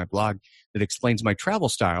article on my blog that explains my travel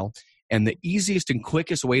style. And the easiest and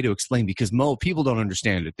quickest way to explain, because people don't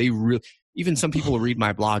understand it. Even some people will read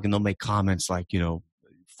my blog and they'll make comments like,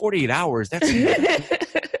 48 hours,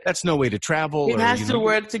 that's no way to travel. It has to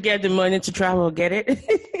work to get the money to travel, get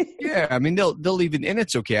it? Yeah, I mean, they'll even, and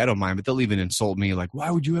it's okay, I don't mind, but they'll even insult me like,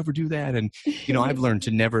 why would you ever do that? And, I've learned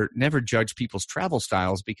to never judge people's travel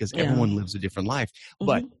styles because everyone lives a different life. Mm-hmm.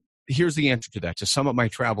 But here's the answer to that. To sum up my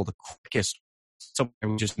travel, the quickest, someone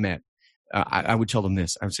we just met, I would tell them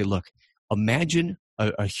this. I would say, look, imagine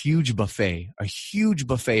a huge buffet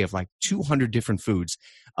of like 200 different foods.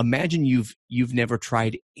 Imagine you've never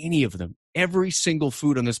tried any of them. Every single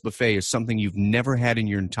food on this buffet is something you've never had in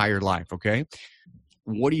your entire life, okay?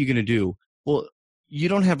 What are you going to do? Well, you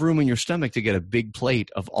don't have room in your stomach to get a big plate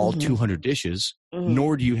of all 200 dishes,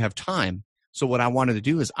 nor do you have time. So what I wanted to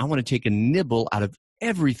do is I want to take a nibble out of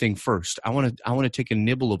everything first. I want to take a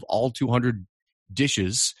nibble of all 200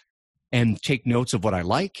 dishes and take notes of what I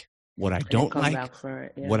like, what I don't like,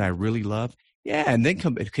 what I really love. Yeah, and then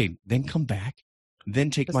come back, then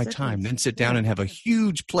take my time, then sit down and have a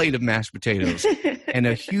huge plate of mashed potatoes and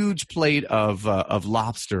a huge plate of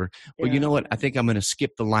lobster. Well, you know what? I think I'm going to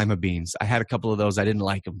skip the lima beans. I had a couple of those. I didn't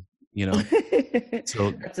like them,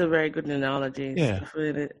 So that's a very good analogy. Yeah. It's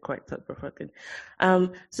definitely quite thought-provoking.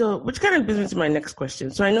 So which kind of brings me to my next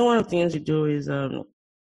question. So I know one of the things you do is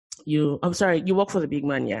you work for the big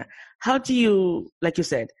man, yeah. How do you, like you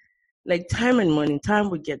said, like time and money, time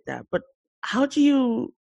we get that, but where do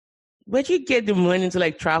you get the money to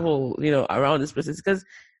like travel, around this places? Because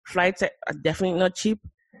flights are definitely not cheap.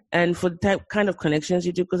 And for the type kind of connections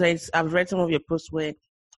you do, because I've read some of your posts where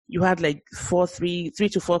you had like 3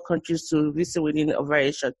 to 4 countries to visit within a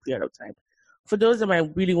very short period of time. For those that might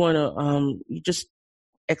really want to you just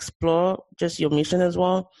explore just your mission as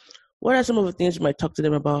well, what are some of the things you might talk to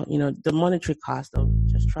them about, the monetary cost of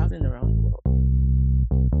just traveling around the world?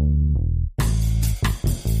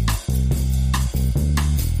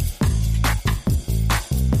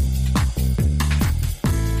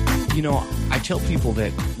 I tell people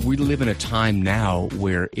that we live in a time now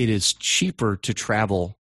where it is cheaper to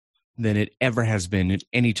travel than it ever has been at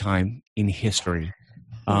any time in history.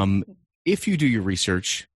 If you do your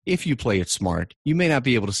research, if you play it smart, you may not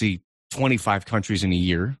be able to see 25 countries in a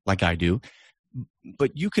year like I do,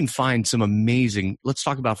 but you can find some amazing, let's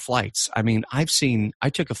talk about flights. I mean, I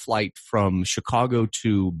took a flight from Chicago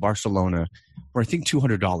to Barcelona for I think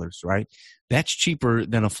 $200, right? That's cheaper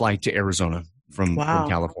than a flight to Arizona from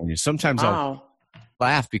California. Sometimes I'll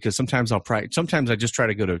laugh because sometimes I just try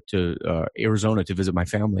to go to Arizona to visit my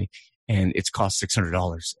family, and it's cost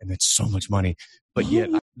 $600, and it's so much money. But yet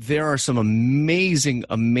there are some amazing,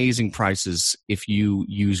 amazing prices if you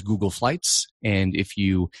use Google Flights, and if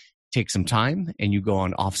you take some time and you go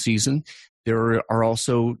on off season. There are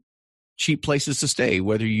also cheap places to stay,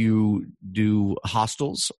 whether you do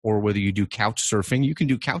hostels or whether you do couch surfing. You can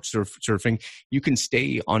do couch surfing. You can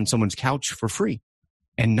stay on someone's couch for free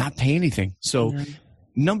and not pay anything. So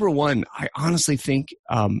number one, I honestly think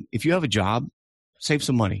if you have a job, save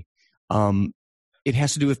some money. It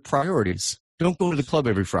has to do with priorities. Don't go to the club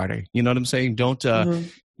every Friday. You know what I'm saying? Don't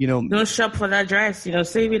shop for that dress,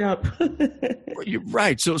 save it up. You're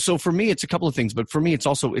right. So for me, it's a couple of things, but for me, it's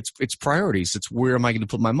also, it's priorities. It's where am I going to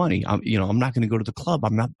put my money? I'm not going to go to the club.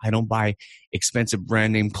 I don't buy expensive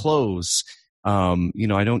brand name clothes. I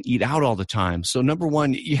don't eat out all the time. So number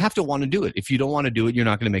one, you have to want to do it. If you don't want to do it, you're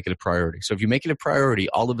not going to make it a priority. So if you make it a priority,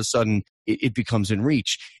 all of a sudden it becomes in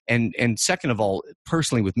reach. And second of all,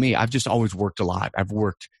 personally with me, I've just always worked a lot. I've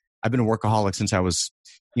been a workaholic since I was,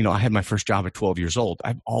 I had my first job at 12 years old.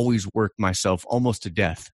 I've always worked myself almost to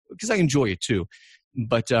death because I enjoy it too.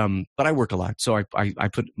 But I work a lot. So I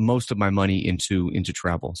put most of my money into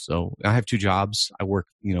travel. So I have 2 jobs. I work,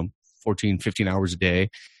 14, 15 hours a day.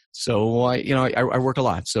 So I work a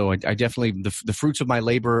lot. So I definitely, the fruits of my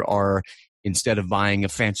labor are, instead of buying a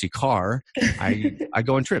fancy car, I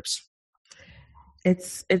go on trips.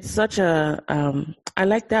 It's such a, I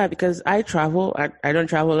like that because I travel. I don't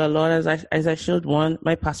travel a lot as I should. One,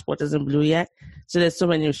 my passport isn't blue yet. So there's so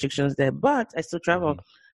many restrictions there, but I still travel.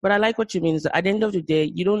 But I like what you mean. So at the end of the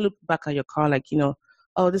day, you don't look back at your car like,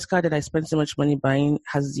 this car that I spent so much money buying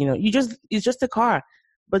has, it's just a car.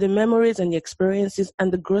 But the memories and the experiences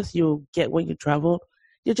and the growth you get when you travel,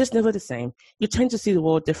 you're just never the same. You tend to see the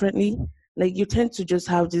world differently. Like you tend to just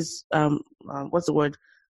have this, what's the word?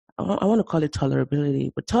 I want to call it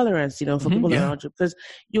tolerability, but tolerance, for people around you, because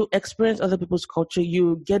you experience other people's culture.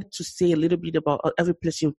 You get to say a little bit about every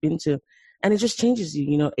place you've been to, and it just changes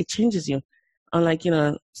you, it changes you. Unlike,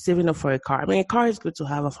 saving up for a car. I mean, a car is good to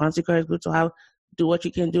have, a fancy car is good to have, do what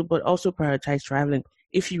you can do, but also prioritize traveling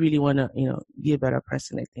if you really want to, be a better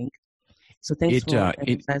person, I think. So thanks for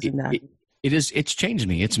emphasizing that. It's changed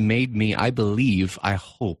me. It's made me, I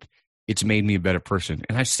hope, it's made me a better person.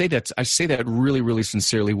 And I say that really, really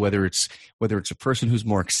sincerely, whether it's a person who's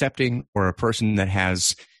more accepting or a person that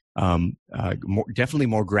has definitely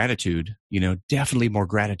more gratitude, definitely more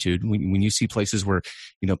gratitude when you see places where,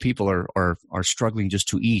 people are struggling just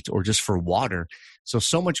to eat or just for water.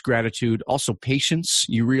 So much gratitude, also patience.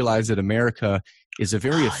 You realize that America is a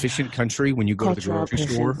very efficient country when you go to the grocery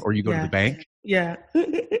store or you go to the bank. Yeah.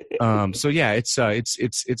 So yeah, it's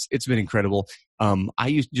been incredible. I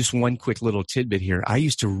used just one quick little tidbit here. I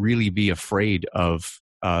used to really be afraid of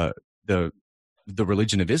the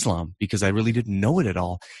religion of Islam because I really didn't know it at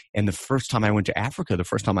all. And the first time I went to Africa, the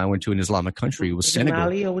first time I went to an Islamic country, it was Senegal.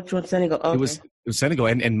 Mali or which one? Senegal. Okay. It was Senegal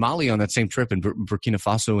and Mali on that same trip, and Burkina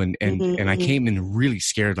Faso, and I came in really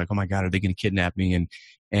scared, like, oh my God, are they going to kidnap me?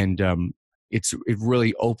 And it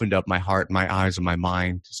really opened up my heart, my eyes, and my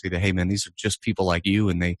mind to say that, hey man, these are just people like you.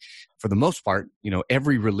 And they, for the most part,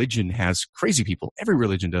 every religion has crazy people. Every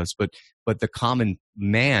religion does, but the common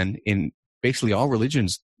man in basically all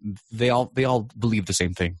religions, they all believe the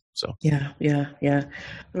same thing. So yeah,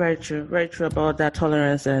 very true about that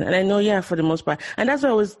tolerance, and I know, for the most part, and that's what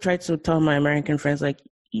I always try to tell my American friends, like,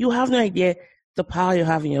 you have no idea the power you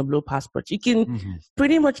have in your blue passport. You can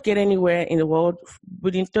pretty much get anywhere in the world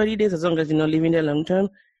within 30 days, as long as you're not living there long term.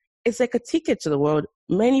 It's like a ticket to the world.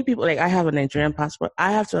 Many people, like I have a Nigerian passport,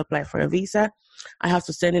 I have to apply for a visa. I have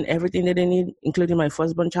to send in everything that they need, including my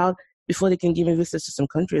firstborn child, before they can give me visas to some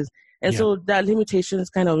countries. And so that limitation is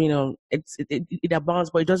kind of, it abounds,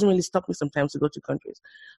 but it doesn't really stop me sometimes to go to countries.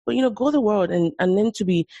 But, go the world and then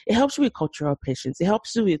it helps you with cultural patience. It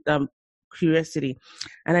helps you with curiosity.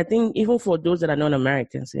 And I think even for those that are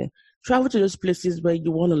non-Americans, travel to those places where you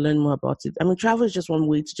want to learn more about it. I mean, travel is just one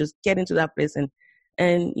way to just get into that place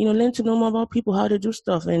and learn to know more about people, how to do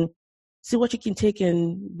stuff, and see what you can take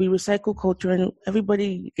and be recycle culture, and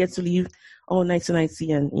everybody gets to leave all nice and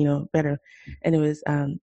nicey and, better. Anyways,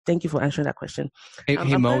 thank you for answering that question. Hey,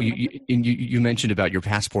 Mo, you mentioned about your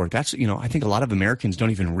passport. That's, I think a lot of Americans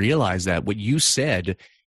don't even realize that what you said,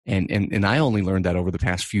 and I only learned that over the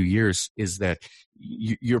past few years, is that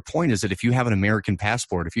your point is that if you have an American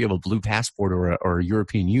passport, if you have a blue passport or a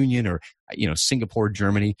European Union or, Singapore,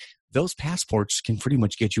 Germany, those passports can pretty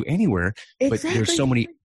much get you anywhere. Exactly. But there's so many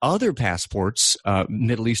other passports,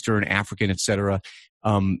 Middle Eastern, African, etc.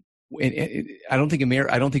 And I don't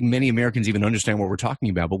think many Americans even understand what we're talking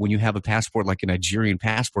about. But when you have a passport like a Nigerian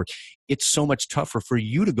passport, it's so much tougher for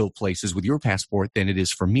you to go places with your passport than it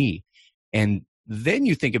is for me. And then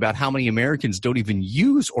you think about how many Americans don't even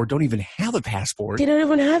use or don't even have a passport. They don't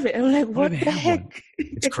even have it. I'm like, what the heck?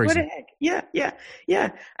 It's crazy. What the heck? Yeah.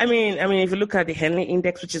 I mean, if you look at the Henley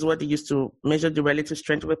Index, which is what they used to measure the relative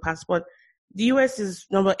strength of a passport, the U.S. is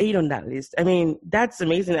number 8 on that list. I mean, that's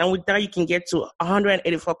amazing. And with that, you can get to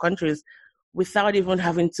 184 countries without even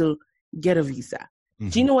having to get a visa. Mm-hmm.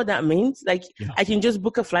 Do you know what that means? Like, I can just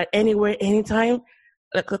book a flight anywhere, anytime.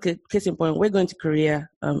 Like, okay, case in point, we're going to Korea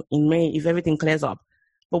in May if everything clears up.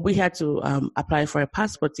 But we had to apply for a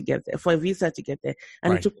passport to get there, for a visa to get there.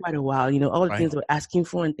 And it took quite a while, all the things we're asking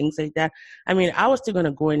for and things like that. I mean, I was still going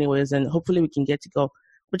to go anyways, and hopefully we can get to go.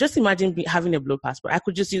 But just imagine having a blue passport. I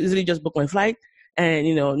could just easily just book my flight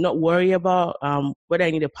and, not worry about whether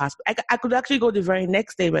I need a passport. I could actually go the very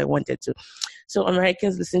next day if I wanted to. So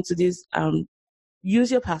Americans, listen to this.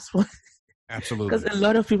 Use your passport. Absolutely. Because a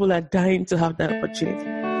lot of people are dying to have that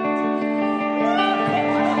opportunity.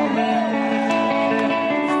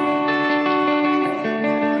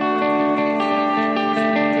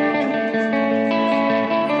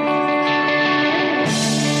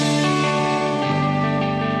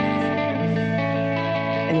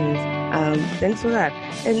 Thanks for that.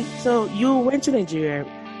 And so you went to Nigeria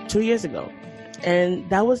 2 years ago, and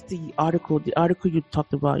that was the article you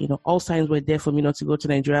talked about, all signs were there for me not to go to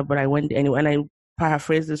Nigeria, but I went anyway, and I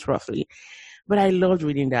paraphrased this roughly. But I loved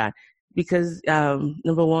reading that because,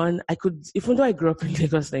 number one, even though I grew up in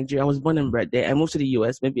Lagos, Nigeria, I was born and bred there. I moved to the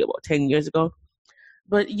US maybe about 10 years ago.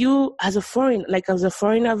 But you, as a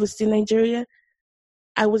foreigner visiting Nigeria,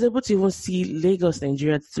 I was able to even see Lagos,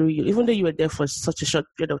 Nigeria through you, even though you were there for such a short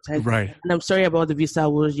period of time. Right. And I'm sorry about the visa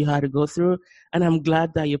rules you had to go through. And I'm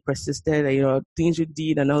glad that you persisted and, things you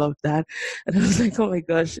did and all of that. And I was like, oh my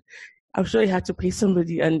gosh, I'm sure you had to pay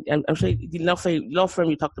somebody. And I'm sure the law firm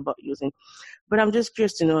you talked about using. But I'm just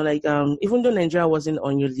curious to know, like, even though Nigeria wasn't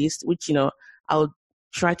on your list, which, I'll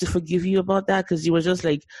try to forgive you about that because you were just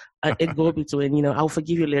like a go-between, I'll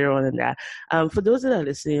forgive you later on in that. For those that are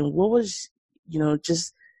listening, what was,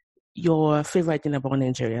 just your favorite thing about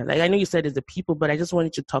Nigeria? Like, I know you said it's the people, but I just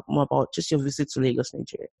wanted to talk more about just your visit to Lagos,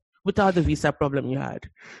 Nigeria, without the visa problem you had.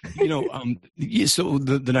 So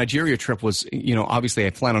the Nigeria trip was, obviously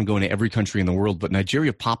I plan on going to every country in the world, but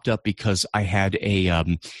Nigeria popped up because I had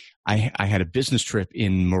I had a business trip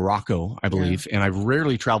in Morocco, I believe, and I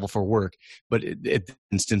rarely travel for work. But at this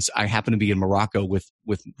instance, I happened to be in Morocco with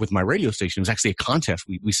my radio station. It was actually a contest.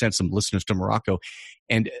 We sent some listeners to Morocco,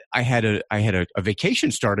 and I had a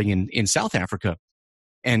vacation starting in South Africa,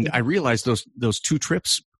 and I realized those two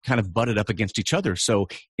trips kind of butted up against each other. So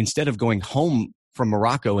instead of going home from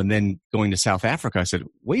Morocco and then going to South Africa, I said,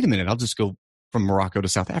 "Wait a minute, I'll just go from Morocco to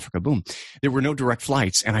South Africa." Boom! There were no direct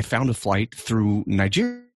flights, and I found a flight through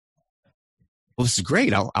Nigeria. Well, this is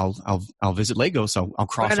great. I'll visit Lagos. I'll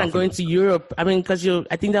cross. Rather than going to Europe, I mean, because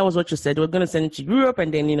I think that was what you said. We're going to send it to Europe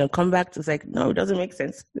and then come back. It's like, no, it doesn't make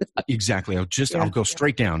sense. Exactly. I'll go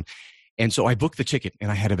straight down. And so I booked the ticket,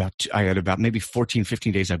 and I had about maybe 14,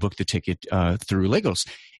 15 days. I booked the ticket through Lagos.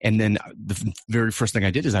 And then the very first thing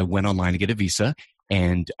I did is I went online to get a visa,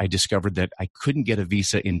 and I discovered that I couldn't get a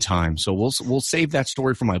visa in time. So we'll save that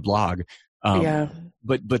story for my blog.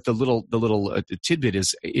 But the little tidbit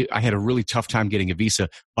is I had a really tough time getting a visa,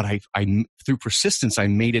 but I through persistence I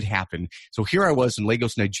made it happen. So here I was in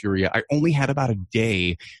Lagos, Nigeria. I only had about a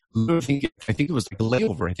day. I think it was like a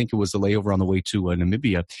layover. I think it was a layover on the way to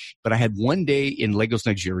Namibia. But I had one day in Lagos,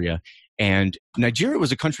 Nigeria, and Nigeria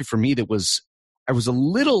was a country for me that I was a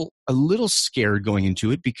little scared going into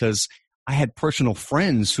it because I had personal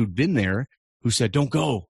friends who'd been there who said, "Don't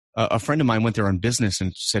go." A friend of mine went there on business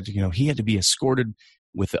and said, he had to be escorted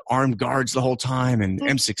with the armed guards the whole time and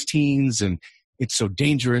M16s, and it's so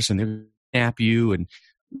dangerous, and they kidnap you. And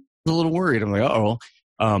I was a little worried. I'm like, uh-oh.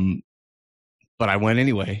 But I went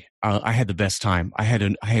anyway. I had the best time. I had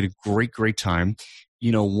a great time.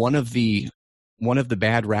 One of the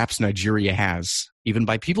bad raps Nigeria has, even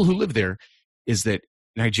by people who live there, is that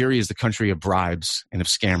Nigeria is the country of bribes and of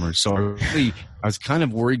scammers. So I was kind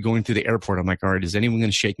of worried going through the airport. I'm like, all right, is anyone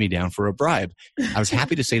going to shake me down for a bribe? I was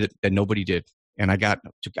happy to say that nobody did. And I got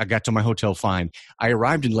to my hotel fine. I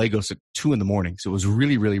arrived in Lagos at 2 a.m. So it was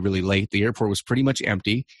really, really, really late. The airport was pretty much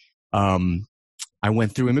empty. I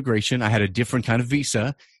went through immigration. I had a different kind of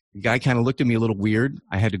visa. The guy kind of looked at me a little weird.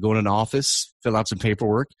 I had to go in an office, fill out some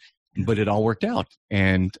paperwork, but it all worked out.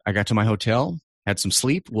 And I got to my hotel, had some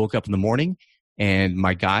sleep, woke up in the morning. And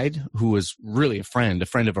my guide, who was really a friend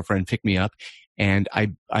of a friend, picked me up. And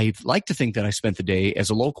I like to think that I spent the day as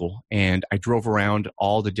a local. And I drove around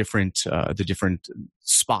all the different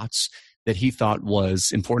spots that he thought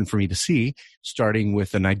was important for me to see, starting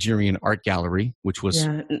with the Nigerian art gallery, which was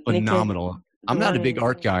phenomenal. I'm not a big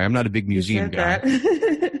art guy. I'm not a big museum guy.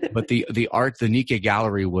 But the Nikkei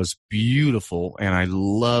gallery was beautiful, and I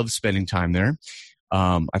loved spending time there.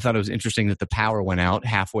 I thought it was interesting that the power went out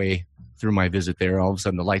halfway through my visit there. All of a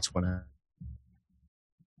sudden the lights went out.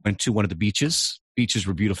 Went to one of the beaches. Beaches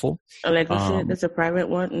were beautiful. Like I said, that's a private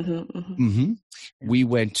one. Mm-hmm, mm-hmm. Mm-hmm. We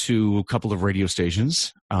went to a couple of radio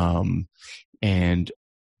stations. And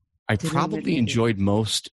I probably enjoyed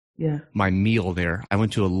most my meal there. I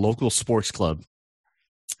went to a local sports club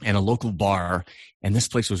and a local bar. And this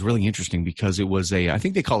place was really interesting because it was I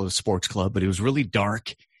think they call it a sports club, but it was really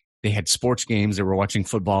dark. They had sports games. They were watching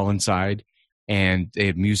football inside, and they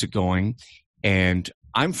had music going. And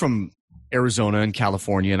I'm from Arizona and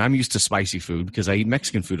California, and I'm used to spicy food because I eat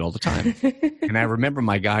Mexican food all the time. And I remember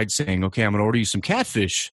my guide saying, "Okay, I'm going to order you some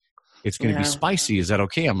catfish. It's going to be spicy. Is that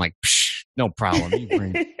okay?" I'm like, "Psh, no problem. You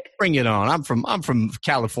bring it on. I'm from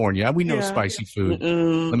California. We know spicy food."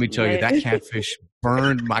 Let me tell you, that catfish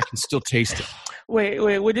burned. I can still taste it.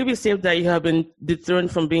 Wait. Would it be safe that you have been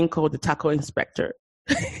dethroned from being called the taco inspector?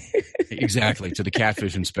 Exactly, to the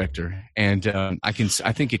catfish inspector. And I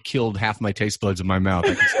think it killed half my taste buds in my mouth.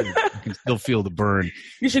 I can still feel the burn.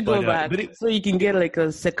 You should go back so you can get like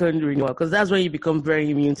a second renewal, because that's when you become very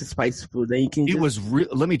immune to spicy food. Then you can.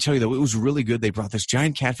 Let me tell you though, it was really good. They brought this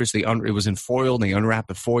giant catfish. It was in foil, and they unwrapped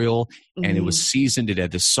the foil, and it was seasoned. It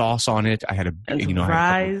had this sauce on it. I had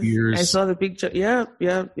fries. I saw the picture. Yeah.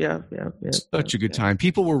 Such a good time.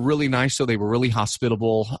 People were really nice, so they were really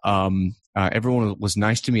hospitable. Everyone was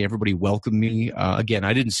nice to me. Everybody welcomed me. Again,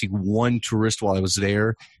 I didn't see one tourist while I was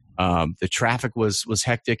there. The traffic was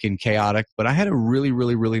hectic and chaotic, but I had a really,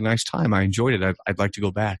 really, really nice time. I enjoyed it. I'd like to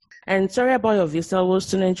go back. And sorry about your visa was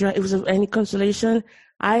to Nigeria. It was of any consolation.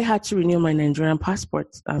 I had to renew my Nigerian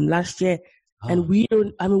passport last year. Oh.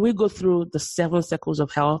 And we go through the 7 circles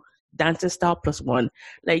of hell, Dante style +1.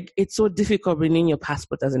 Like, it's so difficult renewing your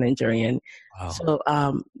passport as a Nigerian. Wow.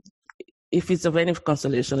 So, if it's of any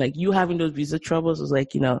consolation, like you having those visa troubles is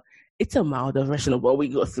like, it's a milder version of what we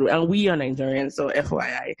go through, and we are Nigerians, so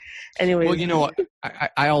FYI. Anyway, well,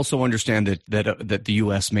 I also understand that the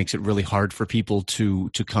U.S. makes it really hard for people to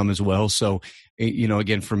come as well. So,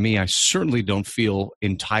 again, for me, I certainly don't feel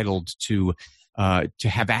entitled to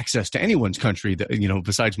have access to anyone's country that,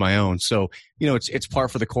 besides my own. So, it's par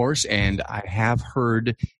for the course. And I have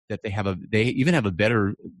heard that they even have a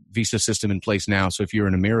better visa system in place now. So if you're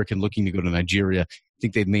an American looking to go to Nigeria, I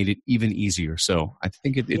think they've made it even easier. So I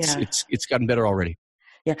think it's gotten better already.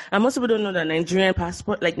 Yeah. And most people don't know that Nigerian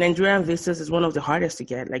passport, like Nigerian visas, is one of the hardest to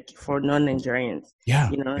get, like for non-Nigerians. Yeah.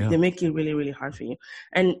 They make it really, really hard for you.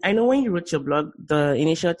 And I know when you wrote your blog, the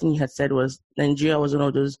initial thing you had said was Nigeria was one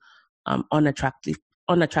of those unattractive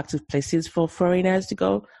unattractive places for foreigners to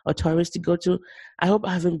go or tourists to go to. I hope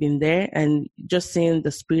I haven't been there, and just seeing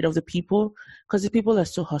the spirit of the people, because the people are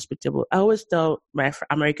so hospitable. I always tell my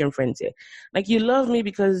American friends here, like, you love me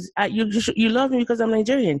because you love me because I'm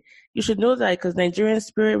Nigerian. You should know that, because Nigerian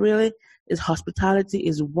spirit really is hospitality,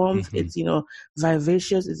 is warmth. It's,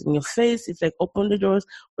 vivacious. It's in your face. It's like, open the doors.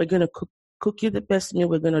 We're going to cook you the best meal.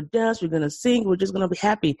 We're going to dance. We're going to sing. We're just going to be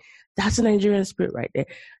happy. That's a Nigerian spirit right there.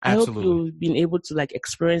 Absolutely. I hope you've been able to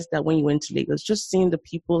experience that when you went to Lagos, just seeing the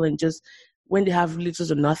people and just when they have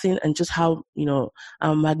little or nothing, and just how,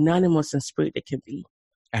 magnanimous and spirit they can be.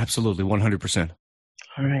 Absolutely. 100%.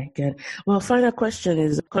 All right, good. Well, final question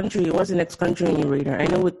is, what's the next country in your radar? I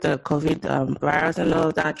know with the COVID virus and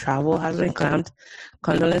all that, travel has been clamped.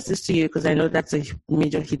 Condolences to you, because I know that's a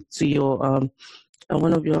major hit to your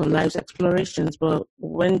one of your life's explorations. But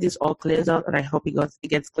when this all clears out, and I hope it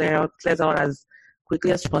gets clears out as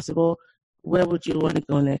quickly as possible, where would you want to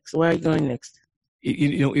go next? Where are you going next?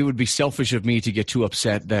 It would be selfish of me to get too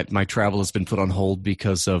upset that my travel has been put on hold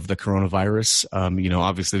because of the coronavirus.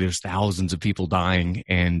 Obviously there's thousands of people dying,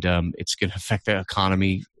 and it's going to affect the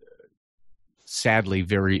economy, sadly,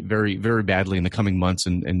 very, very, very badly in the coming months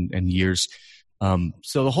and years.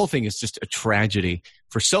 So the whole thing is just a tragedy.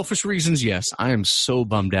 For selfish reasons, yes, I am so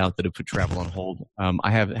bummed out that it put travel on hold.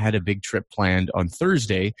 I have had a big trip planned on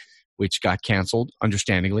Thursday, which got canceled,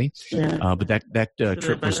 understandingly. Yeah. But that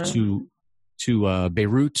trip was to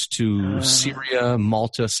Beirut, to Syria,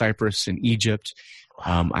 Malta, Cyprus, and Egypt.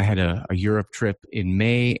 I had a Europe trip in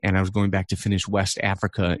May, and I was going back to finish West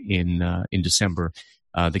Africa in December.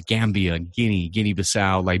 The Gambia,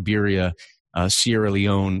 Guinea-Bissau, Liberia, Sierra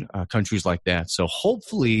Leone, countries like that. So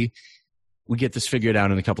hopefully we get this figured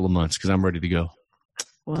out in a couple of months, because I'm ready to go.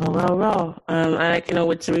 Well. I like,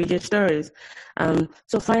 to read your stories.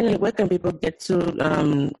 So finally, where can people get to?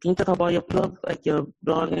 Can you talk about your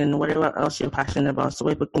blog and whatever else you're passionate about, so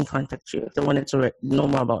where people can contact you if they wanted to know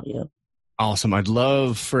more about you? Awesome. I'd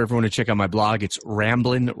love for everyone to check out my blog. It's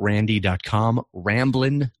ramblinrandy.com,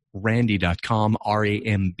 ramblinrandy.com,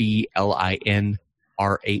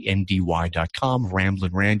 RAMBLINRANDY.com,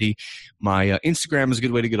 Ramblin Randy. My Instagram is a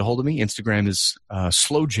good way to get a hold of me. Instagram is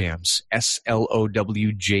Slowjams,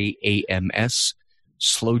 SLOWJAMS,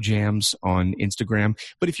 Slowjams on Instagram.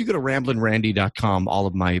 But if you go to ramblinrandy.com, all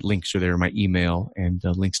of my links are there, my email and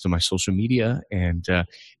links to my social media, and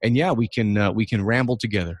we can ramble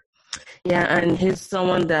together. Yeah, and he's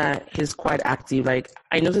someone that he's quite active. Like,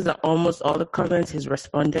 I noticed that almost all the comments he's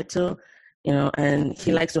responded to, and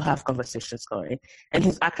he likes to have conversations going. And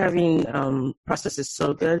his archiving process is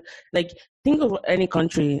so good. Like, think of any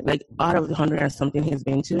country, like, out of the 100 and something he's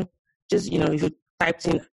been to, just, if you typed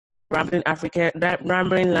in Ramblin Africa,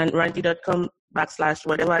 ramblinrandy.com /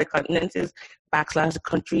 whatever the continent is, / the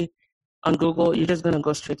country on Google, you're just going to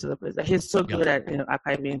go straight to the place. Like, he's so good at,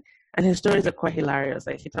 archiving. And his stories are quite hilarious.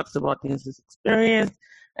 Like, he talks about things he's experienced,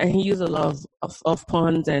 and he uses a lot of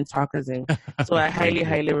puns and sarcasm. So I highly,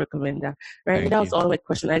 highly recommend that. Right, that was all my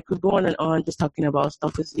question. I could go on and on just talking about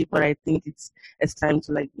stuff with you, but I think it's time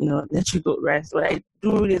to let you go rest. But I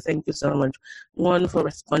do really thank you so much. One, for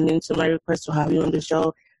responding to my request to have you on the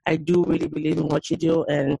show. I do really believe in what you do,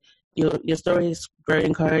 and your story is very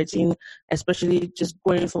encouraging, especially just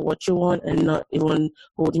going for what you want and not even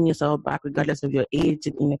holding yourself back regardless of your age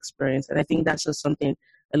and inexperience. And I think that's just something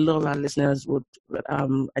a lot of our listeners would,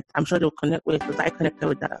 I'm sure they'll connect with, because I connected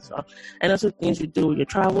with that as well. And also things you do with your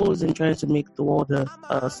travels and trying to make the world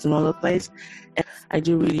a smaller place. And I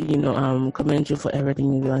do really, commend you for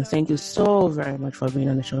everything you do. And thank you so very much for being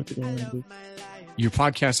on the show today, Randy. Your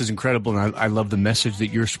podcast is incredible, and I love the message that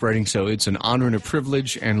you're spreading. So it's an honor and a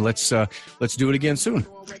privilege, and let's do it again soon.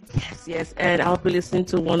 Yes. And I'll be listening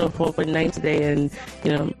to 104.9 today, and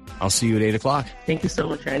I'll see you at 8:00. Thank you so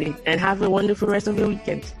much, Randy, and have a wonderful rest of your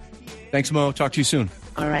weekend. Thanks, Mo. Talk to you soon.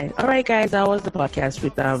 All right, guys. That was the podcast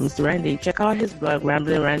with Mr. Randy. Check out his blog,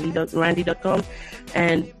 ramblinrandy.com,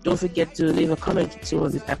 and don't forget to leave a comment too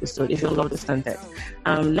on this episode if you love this content.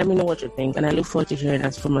 Let me know what you think, and I look forward to hearing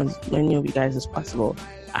that from as many of you guys as possible.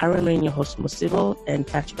 I remain your host, More Sibyl, and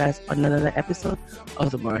catch you guys on another episode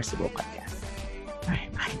of the More Sibyl Podcast. All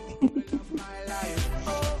right, bye.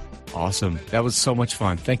 Awesome. That was so much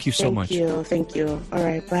fun. Thank you so much. Thank you. All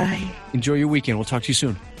right, bye. Enjoy your weekend. We'll talk to you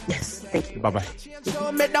soon. Yes, thank you. Bye-bye.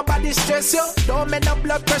 Don't make nobody stress you. Don't make no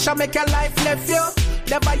blood pressure make your life left you.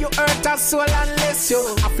 Never you hurt a soul unless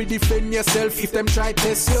you have to defend yourself if them try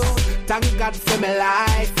test you. Thank God for my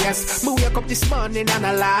life, yes. Me wake up this morning and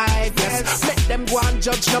alive, yes. Make them go and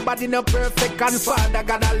judge, nobody no perfect, and Father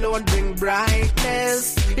God alone bring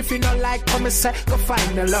brightness. If you not like come and say, go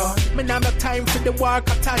find the Lord. Me now no time for the work,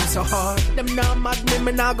 a time so hard. Them now mad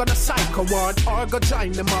me now gonna psycho ward. Or go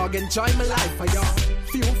join the morgue, enjoy my life for y'all.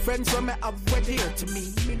 Few friends when me have went here to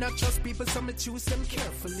me. Me not trust people, so me choose them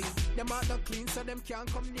carefully. Them are not clean, so them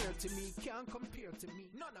can't come near to me. Can't compare to me.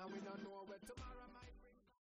 None of we don't know where tomorrow.